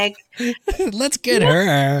music. Let's get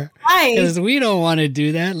her. Because we don't want to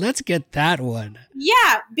do that. Let's get that one.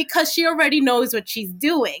 Yeah, because she already knows what she's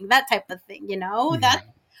doing. That type of thing, you know? Yeah.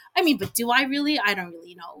 I mean, but do I really? I don't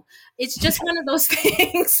really know. It's just one of those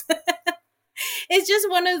things. It's just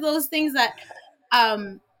one of those things that,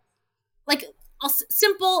 like, a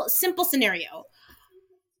simple scenario.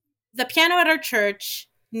 The piano at our church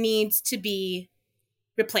needs to be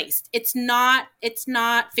replaced. It's not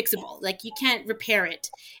fixable. Like, you can't repair it.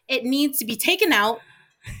 It needs to be taken out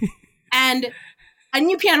and a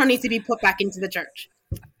new piano needs to be put back into the church.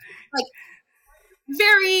 Like,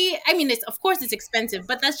 I mean, of course it's expensive,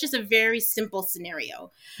 but that's just a very simple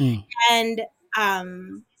scenario. And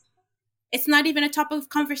it's not even a topic of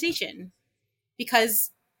conversation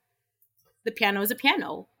because the piano is a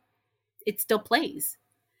piano. It still plays.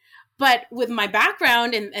 But with my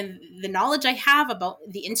background and the knowledge I have about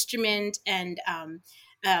the instrument and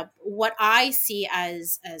what I see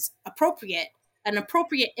as an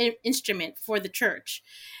appropriate instrument for the church,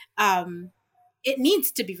 it needs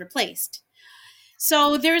to be replaced.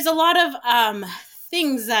 So there's a lot of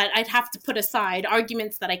things that I'd have to put aside,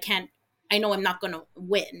 arguments that I know I'm not going to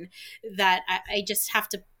win, that I just have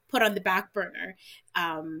to put on the back burner.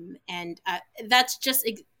 And that's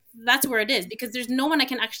where it is, because there's no one I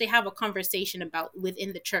can actually have a conversation about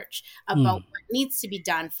within the church about what needs to be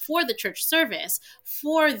done for the church service,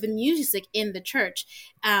 for the music in the church.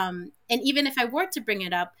 And even if I were to bring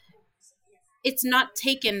it up, it's not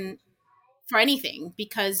taken for anything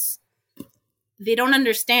because they don't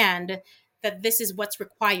understand that this is what's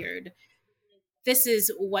required. This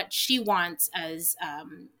is what she wants as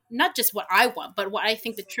not just what I want, but what I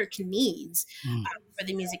think the church needs for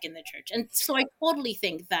the music in the church. And so I totally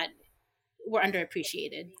think that we're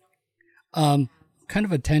underappreciated. Kind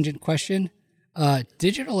of a tangent question.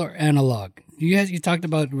 Digital or analog? You talked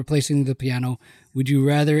about replacing the piano. Would you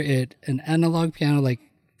rather it an analog piano like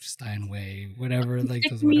Steinway, whatever, like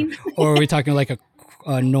those, whatever, or are we talking like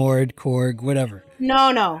a Nord, Korg, whatever?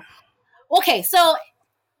 No. Okay, so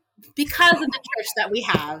because of the church that we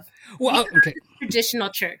have, okay, traditional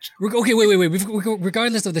church. Okay, wait.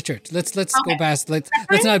 Regardless of the church, let's go past. Let's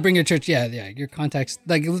not bring your church. Yeah, your context.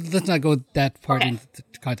 Like, let's not go that part into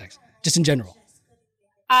context. Just in general.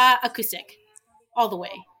 Acoustic, all the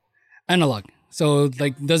way. Analog. So,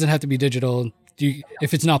 like, doesn't have to be digital.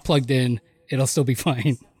 If it's not plugged in, it'll still be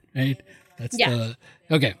fine, right? That's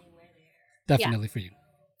okay. Definitely for you.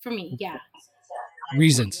 For me, yeah.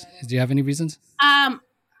 Reasons. Do you have any reasons?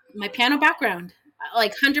 My piano background,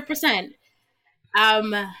 like 100%.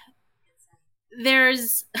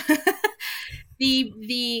 There's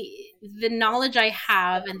the knowledge I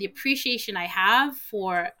have and the appreciation I have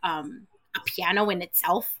for a piano in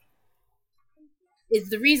itself is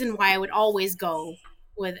the reason why I would always go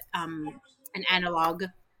with an analog,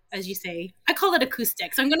 as you say. I call it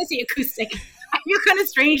acoustic, so I'm going to say acoustic. I feel kind of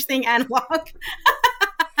strange saying analog.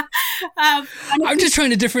 I'm just trying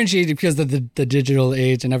to differentiate it because of the digital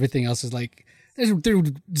age and everything else is like there are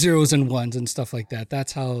zeros and ones and stuff like that.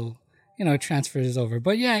 That's how, it transfers over.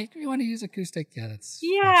 But yeah, if you want to use acoustic, that's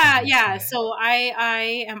So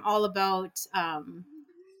I am all about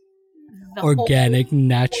the organic,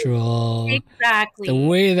 natural, exactly the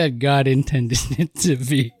way that God intended it to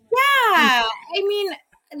be. Yeah, I mean,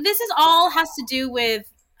 this is all has to do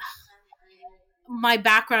with my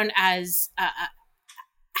background as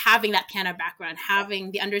having that piano background,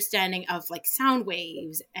 having the understanding of like sound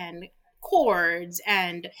waves and chords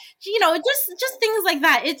and just things like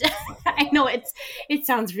that. It I know it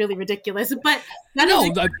sounds really ridiculous, but that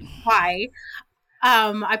is why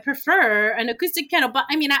I prefer an acoustic piano. But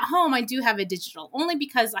I mean, at home I do have a digital, only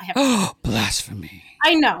because I have blasphemy.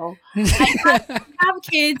 I know. I have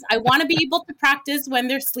kids. I want to be able to practice when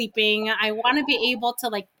they're sleeping. I want to be able to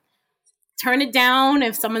like turn it down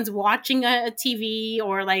if someone's watching a TV,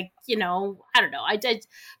 or like, I don't know. I did,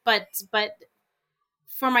 but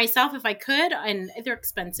for myself, if I could, and they're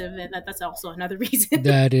expensive, and that's also another reason.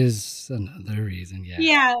 That is another reason. Yeah.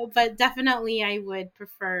 Yeah, but definitely I would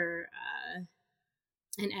prefer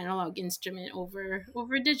an analog instrument over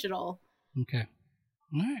digital. Okay.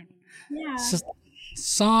 All right. Yeah. So,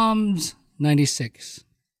 Psalms 96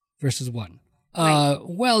 verses 1. Right.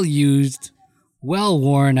 Well used, well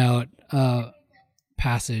worn out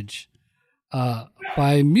passage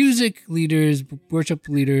by music leaders, worship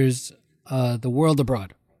leaders, the world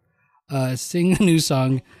abroad. Sing a new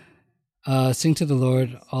song, sing to the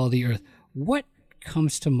Lord, all the earth. What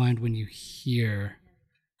comes to mind when you hear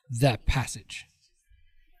that passage?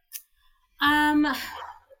 And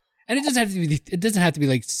it doesn't have to be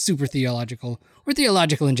like super theological or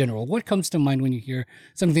theological in general. What comes to mind when you hear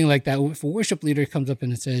something like that? If a worship leader comes up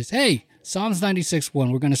and it says, "Hey, Psalms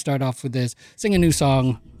 96:1, we're going to start off with this. Sing a new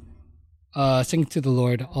song. Sing to the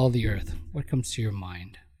Lord, all the earth." What comes to your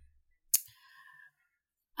mind?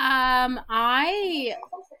 I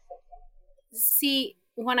see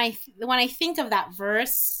when I think of that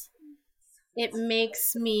verse, it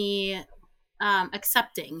makes me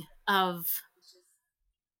accepting of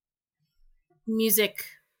music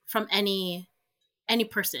from any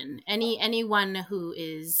person, anyone who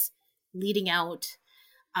is leading out.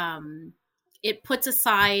 It puts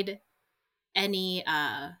aside any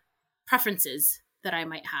preferences that I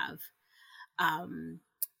might have,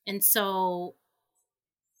 and so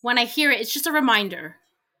when I hear it, it's just a reminder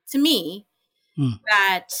to me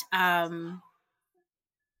that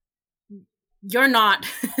you're not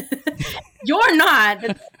you're not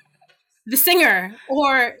the singer,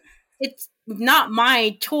 or it's not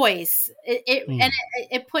my choice.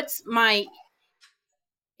 It puts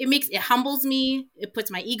it humbles me. It puts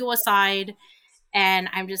my ego aside, and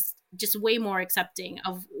I'm just way more accepting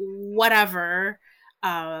of whatever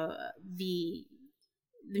the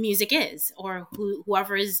music is, or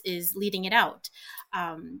whoever is leading it out.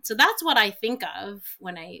 So that's what I think of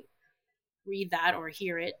when I read that or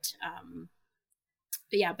hear it.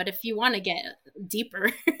 But if you want to get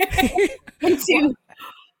deeper into,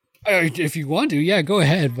 if you want to, yeah, go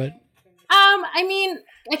ahead. But I mean,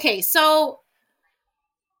 okay, so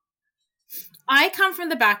I come from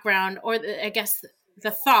the background, or I guess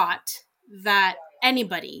the thought that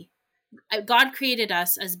God created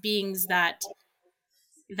us as beings that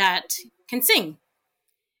can sing.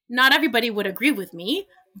 Not everybody would agree with me,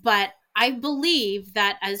 but I believe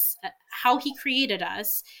that as how he created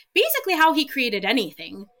us, basically how he created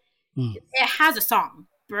anything, it has a song.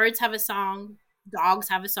 Birds have a song, dogs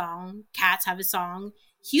have a song, cats have a song,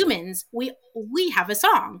 humans, we have a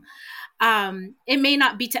song. It may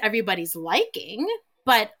not be to everybody's liking,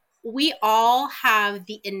 but we all have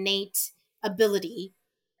the innate ability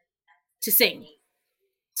to sing,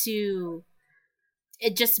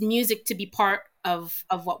 just music to be part of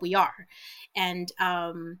what we are. And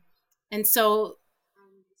so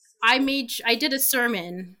I did a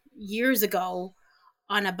sermon years ago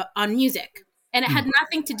on music, and it had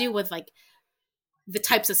nothing to do with like the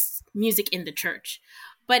types of music in the church,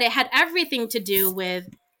 but it had everything to do with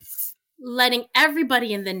letting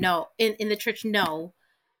everybody in the church know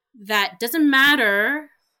that doesn't matter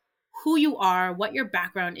who you are, what your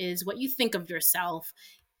background is, what you think of yourself,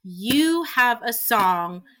 you have a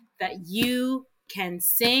song that you can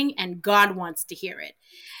sing, and God wants to hear it.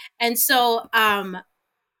 And so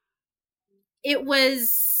it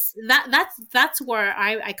was that's where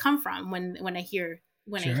I come from when I hear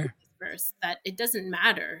I hear this verse, that it doesn't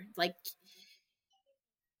matter, like,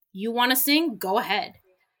 you want to sing, go ahead.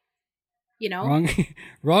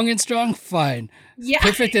 Wrong and strong, fine. Yeah.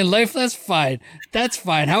 Perfect and lifeless, fine. That's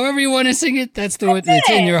fine. However you want to sing it, that's it's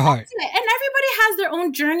in your heart. And everybody has their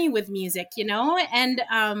own journey with music, and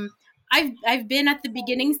I've been at the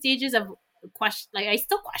beginning stages of I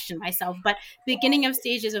still question myself, but beginning of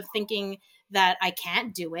stages of thinking that I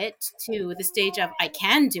can't do it, to the stage of I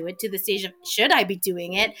can do it, to the stage of should I be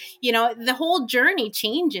doing it. The whole journey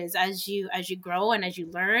changes as you grow, and as you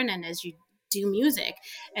learn, and as you do music.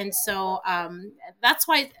 And so that's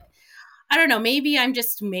why I don't know, maybe I'm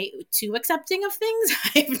just too accepting of things.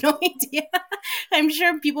 I have no idea. I'm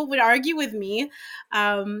sure people would argue with me,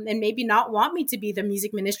 and maybe not want me to be the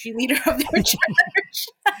music ministry leader of their church.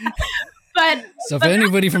 but So if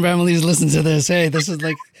anybody from families listen to this, hey, this is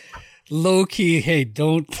like low key. Hey,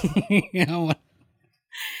 don't. You know,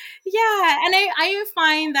 yeah, and I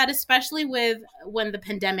find that especially with when the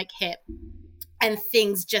pandemic hit and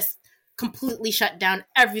things just completely shut down,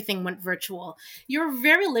 everything went virtual. You're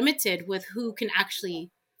very limited with who can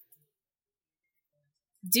actually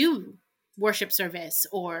do worship service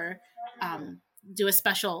or do a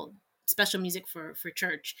special music for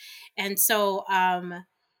church. And so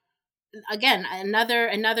again,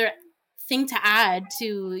 another thing to add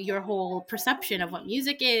to your whole perception of what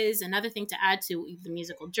music is, another thing to add to the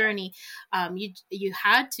musical journey. You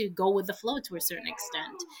had to go with the flow to a certain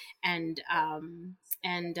extent, and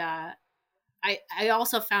I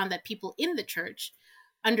also found that people in the church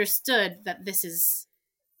understood that this is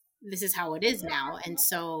how it is now, and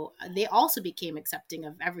so they also became accepting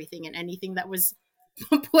of everything and anything that was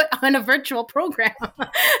put on a virtual program.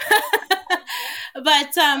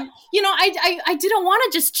 But I didn't want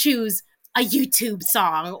to just choose a YouTube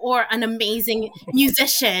song or an amazing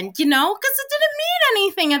musician, because it didn't mean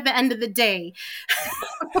anything at the end of the day.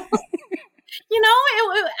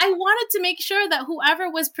 I wanted to make sure that whoever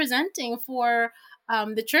was presenting for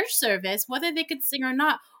the church service, whether they could sing or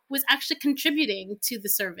not, was actually contributing to the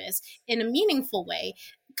service in a meaningful way.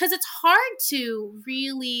 Because it's hard to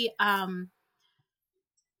really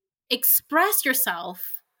express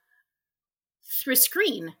yourself through a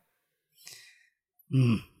screen.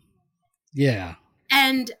 Yeah.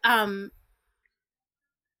 And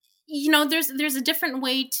there's a different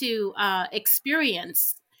way to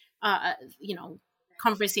experience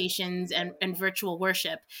conversations and virtual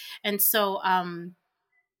worship. And so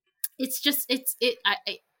it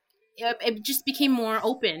just became more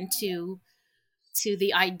open to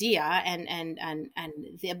the idea and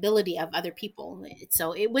the ability of other people.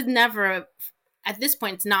 So it was never, at this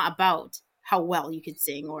point, it's not about how well you could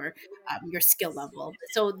sing or your skill level.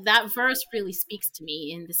 So that verse really speaks to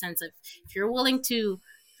me in the sense of, if you're willing to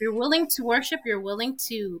worship, you're willing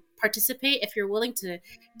to participate, if you're willing to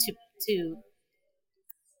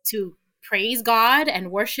praise God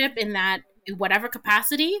and worship in whatever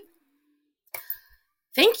capacity,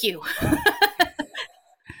 thank you.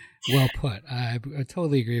 Well put. I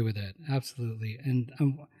totally agree with that. Absolutely. And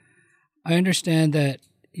I understand that,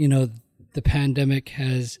 the pandemic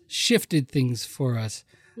has shifted things for us.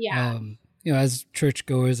 Yeah. As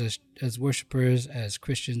churchgoers, as worshipers, as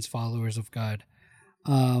Christians, followers of God.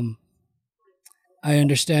 I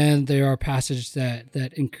understand there are passages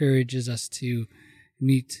that encourages us to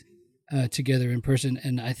meet together in person.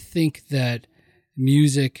 And I think that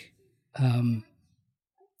music,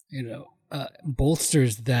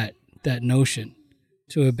 bolsters that notion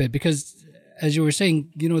to a bit, because as you were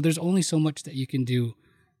saying, there's only so much that you can do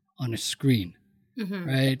on a screen,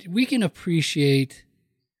 right? We can appreciate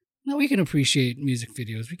music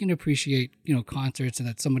videos. We can appreciate, concerts and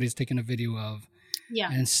that somebody's taken a video of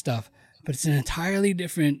and stuff, but it's an entirely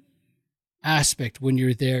different aspect when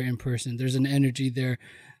you're there in person. There's an energy there.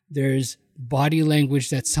 There's body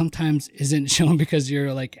language that sometimes isn't shown because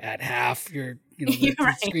you're like at half, the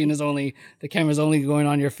right. screen is the camera's only going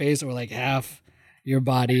on your face or like half your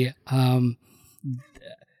body.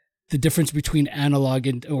 The difference between analog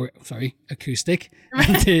acoustic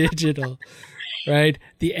and digital, right?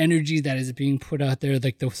 The energy that is being put out there,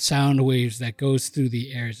 like the sound waves that goes through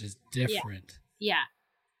the airs, is different. Yeah.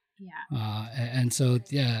 And so,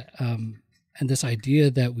 and this idea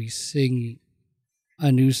that we sing a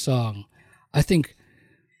new song, I think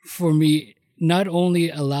for me, not only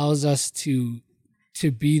allows us to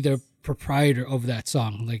be the proprietor of that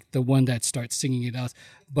song, like the one that starts singing it out,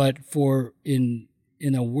 but for in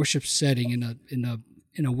a worship setting,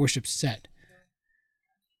 in a worship set,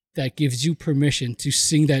 that gives you permission to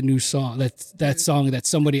sing that new song, that song that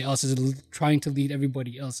somebody else is trying to lead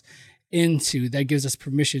everybody else into. That gives us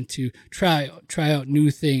permission to try out new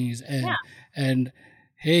things, and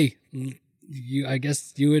hey, I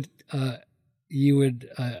guess you would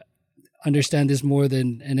understand this more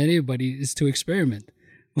than anybody, is to experiment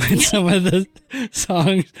with some of the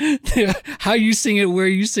songs, how you sing it, where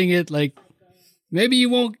you sing it. Like, maybe you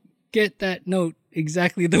won't get that note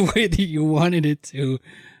exactly the way that you wanted it to,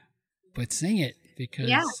 but sing it,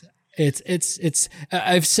 because it's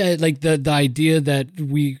I've said, like, the idea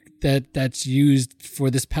that's used for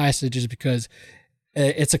this passage is because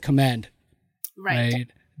it's a command,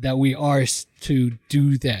 right? That we are to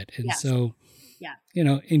do that. And so,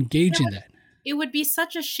 engage in that. It would be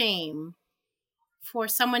such a shame for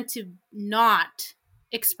someone to not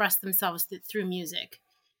express themselves through music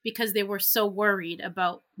because they were so worried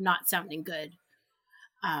about not sounding good,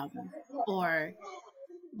 or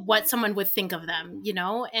what someone would think of them,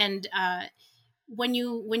 and when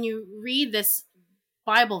you read this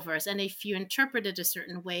Bible verse, and if you interpret it a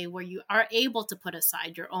certain way where you are able to put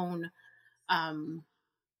aside your own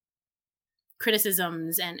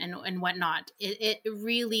criticisms and whatnot, it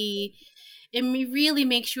really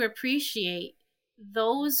makes you appreciate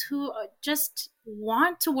those who just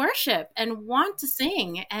want to worship and want to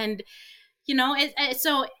sing. And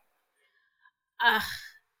so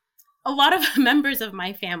a lot of members of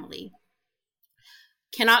my family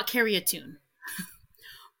cannot carry a tune,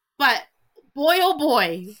 but boy, oh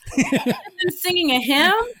boy, singing a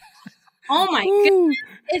hymn. Oh my goodness.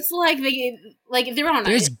 It's like they're on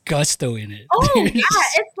There's gusto in it. Oh yeah,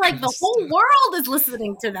 it's like the whole world is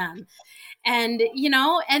listening to them. And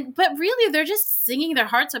but really they're just singing their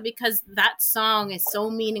hearts out because that song is so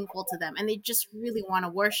meaningful to them and they just really want to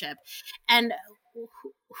worship. And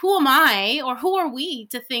who am I, or who are we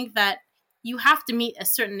to think that you have to meet a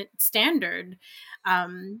certain standard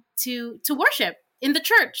to worship in the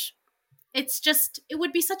church? It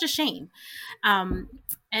would be such a shame.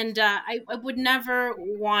 And I would never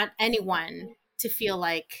want anyone to feel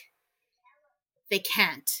like they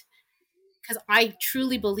can't, because I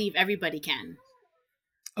truly believe everybody can.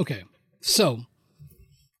 Okay, so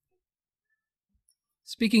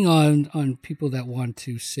speaking on people that want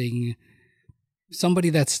to sing, somebody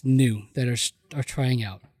that's new, that are trying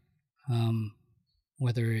out,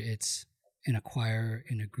 whether it's in a choir,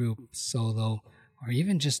 in a group, solo, or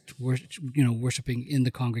even just worshiping in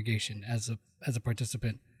the congregation as a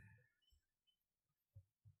participant.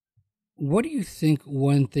 What do you think?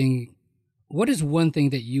 What is one thing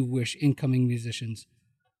that you wish incoming musicians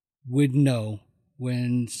would know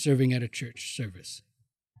when serving at a church service?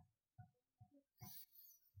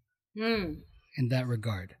 In that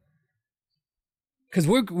regard, because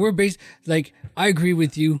we're based, like, I agree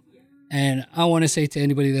with you. And I want to say to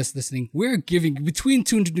anybody that's listening, we're giving, between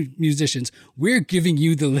two musicians, we're giving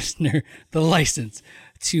you, the listener, the license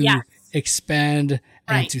to expand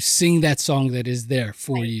and to sing that song that is there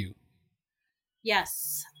for you.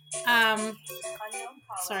 Yes. Sorry,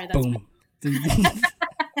 that's boom.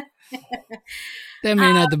 That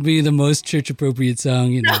may not be the most church appropriate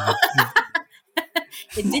song,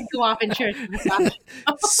 It did go off in church.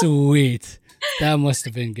 Sweet. That must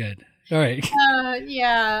have been good. All right.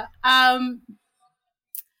 Yeah.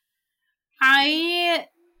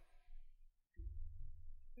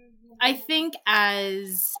 I think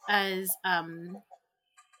as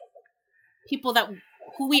people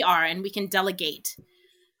who we are, and we can delegate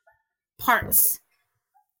parts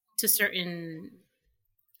to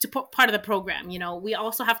part of the program, we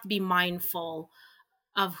also have to be mindful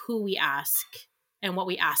of who we ask and what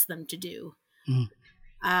we ask them to do.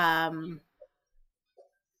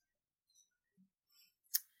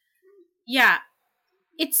 Yeah,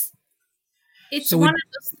 it's so one of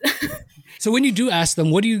those. So when you do ask them,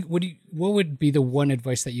 what would be the one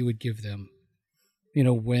advice that you would give them?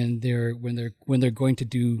 When they're going to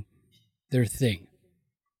do their thing.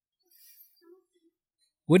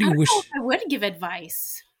 What do you wish? I would give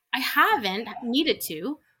advice. I haven't needed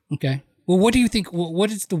to. Okay. Well, what do you think? What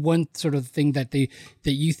is the one sort of thing that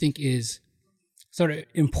you think is sort of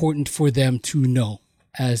important for them to know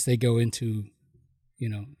as they go into,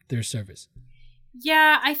 their service?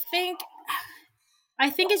 Yeah, I think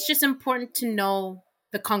it's just important to know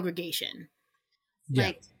the congregation.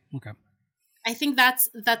 Yeah. Okay. I think that's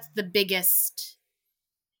the biggest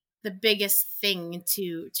thing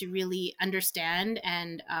to really understand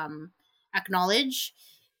and acknowledge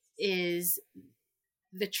is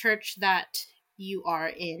the church that you are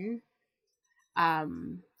in,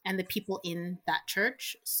 and the people in that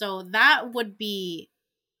church. So that would be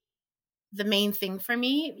the main thing for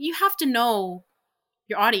me. You have to know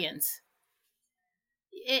your audience.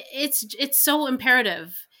 It's so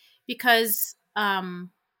imperative because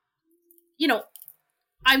I'm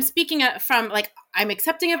speaking from, like, I'm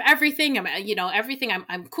accepting of everything. Everything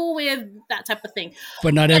I'm cool with, that type of thing.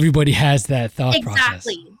 But not everybody has that thought process.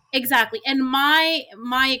 Exactly. And my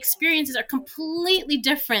experiences are completely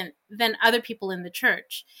different than other people in the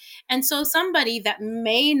church. And so somebody that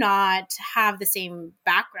may not have the same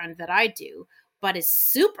background that I do, but is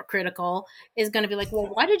super critical, is going to be like, well,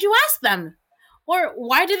 why did you ask them? Or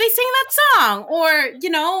why did they sing that song? Or,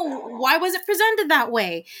 why was it presented that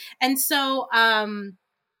way? And so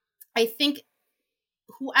I think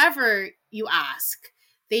whoever you ask,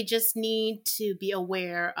 they just need to be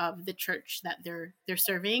aware of the church that they're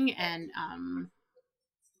serving, and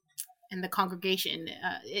and the congregation.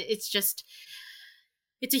 It's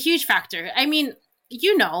a huge factor. I mean,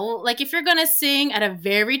 you know, like if you're going to sing at a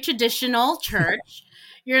very traditional church,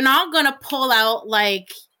 you're not going to pull out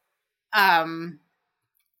like, the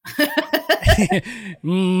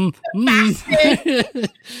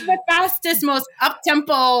fastest, most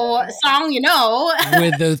up-tempo song, you know.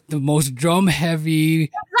 With the most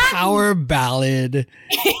drum-heavy power ballad,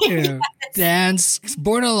 dance,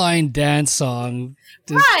 borderline dance song.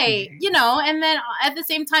 Right, you know, and then at the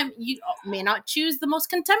same time, you may not choose the most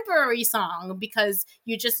contemporary song because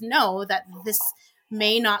you just know that this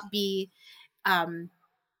may not be the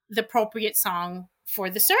appropriate song for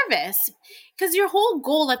the service, because your whole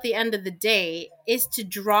goal at the end of the day is to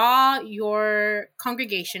draw your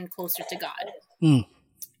congregation closer to God.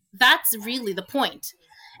 That's really the point,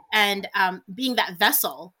 and being that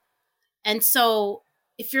vessel. And so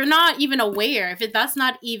if you're not even aware, if that's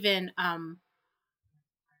not even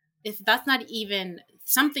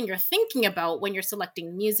something you're thinking about when you're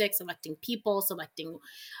selecting music, selecting people, selecting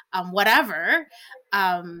whatever,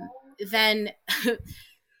 then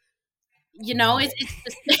you know, it's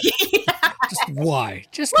just just why?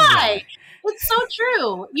 It's so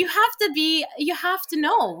true. You have to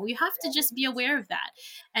know. You have to just be aware of that.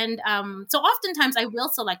 And so oftentimes I will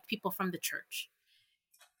select people from the church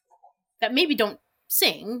that maybe don't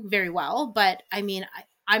sing very well, but I mean,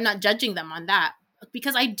 I'm not judging them on that,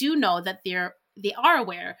 because I do know that they are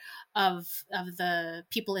aware of the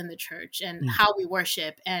people in the church and how we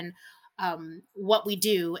worship and what we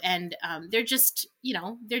do, and they're just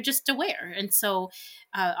aware. And so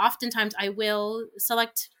oftentimes I will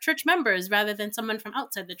select church members rather than someone from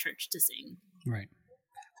outside the church to sing. Right.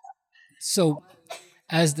 So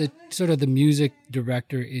as the sort of the music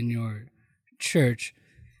director in your church,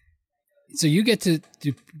 so you get to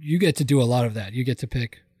do a lot of that. You get to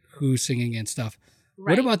pick who's singing and stuff.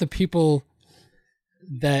 Right. What about the people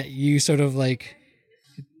that you sort of like,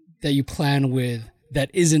 that you plan with, that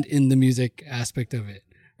isn't in the music aspect of it,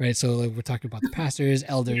 right? So like we're talking about the pastors,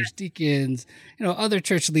 elders, deacons, you know, other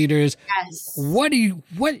church leaders. Yes. What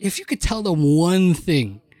if you could tell them one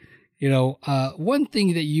thing, you know, one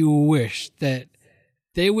thing that you wish that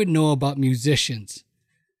they would know about musicians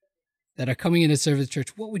that are coming into service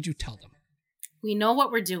church, what would you tell them? We know what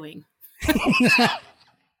we're doing.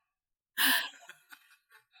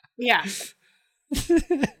 Yeah. You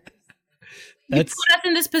put us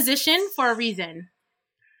in this position for a reason.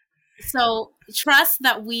 So trust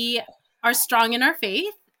that we are strong in our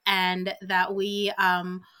faith and that we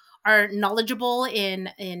are knowledgeable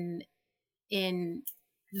in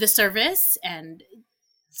the service, and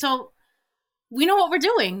so we know what we're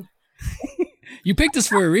doing. You picked us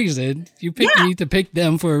for a reason. You picked me to pick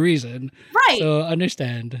them for a reason. Right. So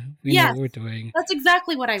understand. We know what we're doing. That's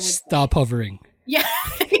exactly what I would Stop hovering. Yeah.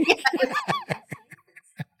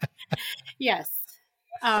 Yes.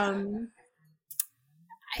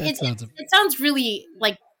 It sounds really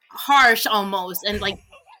like harsh almost, and like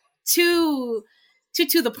too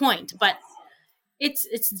to the point, but it's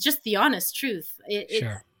just the honest truth.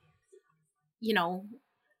 Sure. You know,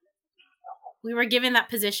 we were given that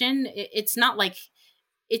position. It's not like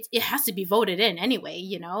it has to be voted in anyway,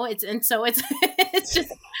 you know. It's it's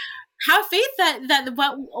just have faith that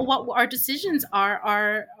what our decisions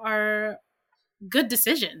are good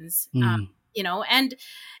decisions. You know, and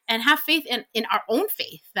have faith in our own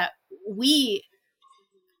faith, that we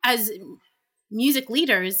as music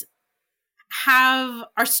leaders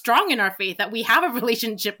are strong in our faith, that we have a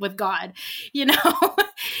relationship with God. You know,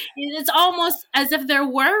 it's almost as if they're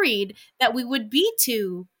worried that we would be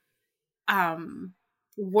too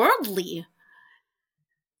worldly.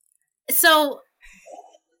 So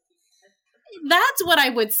that's what I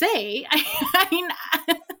would say. I mean,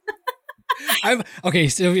 okay,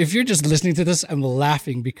 so if you're just listening to this, I'm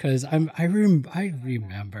laughing because I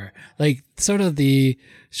remember like sort of the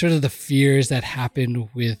fears that happen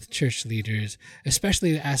with church leaders,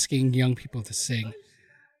 especially asking young people to sing,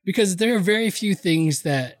 because there are very few things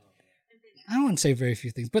that, I don't want to say very few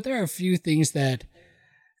things, but there are a few things that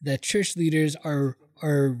church leaders are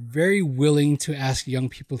very willing to ask young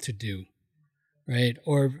people to do, right?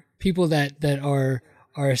 Or people that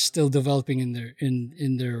are still developing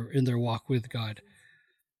in their walk with God.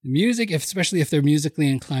 Music, especially if they're musically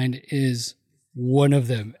inclined, is one of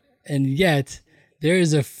them. And yet there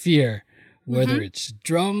is a fear, whether it's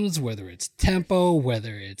drums, whether it's tempo,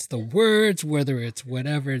 whether it's the words, whether it's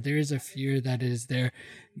whatever, there is a fear that is there.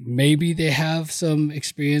 Maybe they have some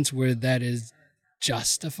experience where that is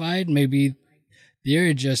justified. Maybe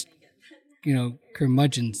they're just, you know,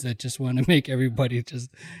 curmudgeons that just want to make everybody just,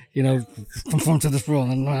 you know, conform to this role,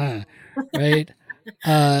 right?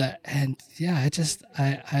 And yeah, I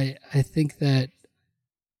think that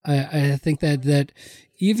I think that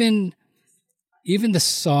even the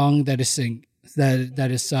song that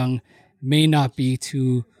is sung may not be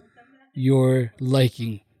to your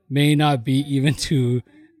liking, may not be even to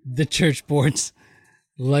the church board's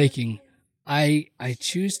liking. I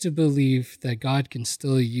choose to believe that God can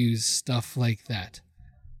still use stuff like that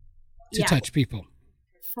to touch people.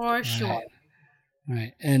 For sure.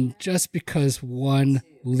 Right. And just because one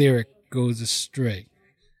lyric goes astray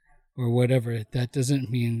or whatever, that doesn't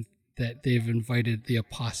mean that they've invited the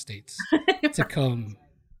apostates to come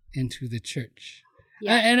into the church.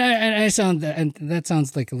 Yeah. And that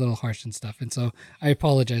sounds like a little harsh and stuff. And so I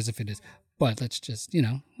apologize if it is. But let's just,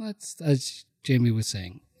 as Jaymie was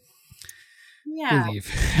saying, believe,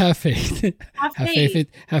 have faith,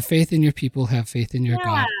 have faith in your people, have faith in your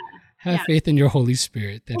God. Have faith in your Holy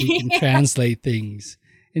Spirit that He can translate things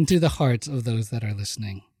into the hearts of those that are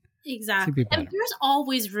listening. Exactly. And there's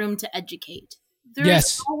always room to educate.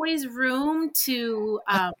 There's always room to...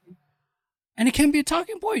 and it can be a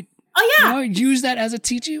talking point. Oh, yeah. Use that as a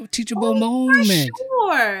teachable moment. For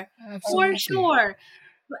sure. Absolutely. For sure.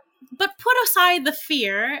 But put aside the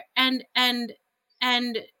fear and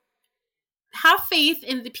have faith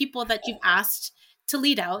in the people that you've asked to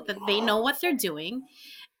lead out, that they know what they're doing.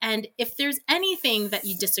 And if there's anything that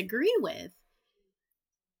you disagree with,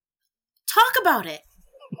 talk about it.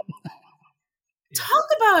 Talk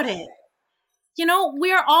about it.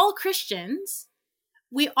 We are all Christians.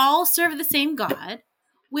 We all serve the same God.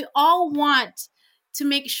 We all want to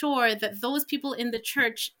make sure that those people in the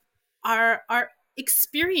church are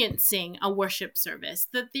experiencing a worship service,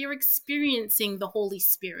 that they're experiencing the Holy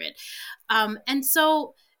Spirit. And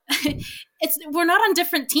so we're not on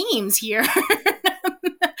different teams here.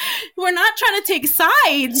 We're not trying to take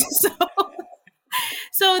sides.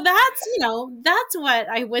 So that's what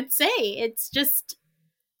I would say. It's just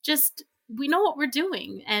we know what we're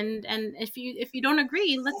doing, and if you don't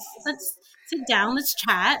agree, let's sit down, let's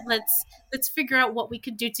chat, let's figure out what we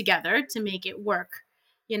could do together to make it work.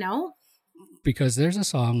 Because there's a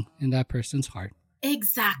song in that person's heart.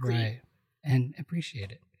 Exactly. Right. And appreciate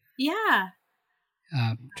it. Yeah.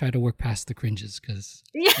 Try to work past the cringes because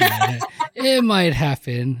it might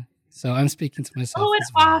happen. So I'm speaking to myself. Oh, it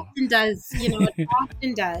often does. It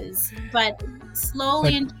often does. But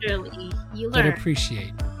slowly and surely, you learn. But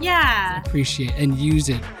appreciate. Yeah. Appreciate and use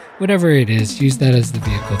it. Whatever it is, use that as the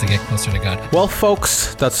vehicle to get closer to God. Well,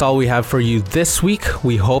 folks, that's all we have for you this week.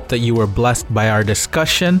 We hope that you were blessed by our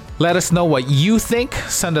discussion. Let us know what you think.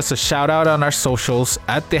 Send us a shout out on our socials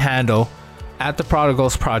at the handle @The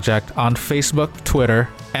Prodigals Project on Facebook, Twitter,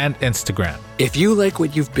 and Instagram. If you like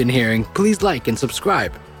what you've been hearing, please like and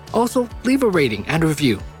subscribe. Also, leave a rating and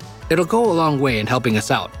review. It'll go a long way in helping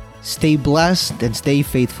us out. Stay blessed and stay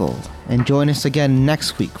faithful. And join us again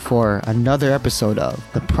next week for another episode of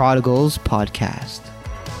The Prodigals Podcast.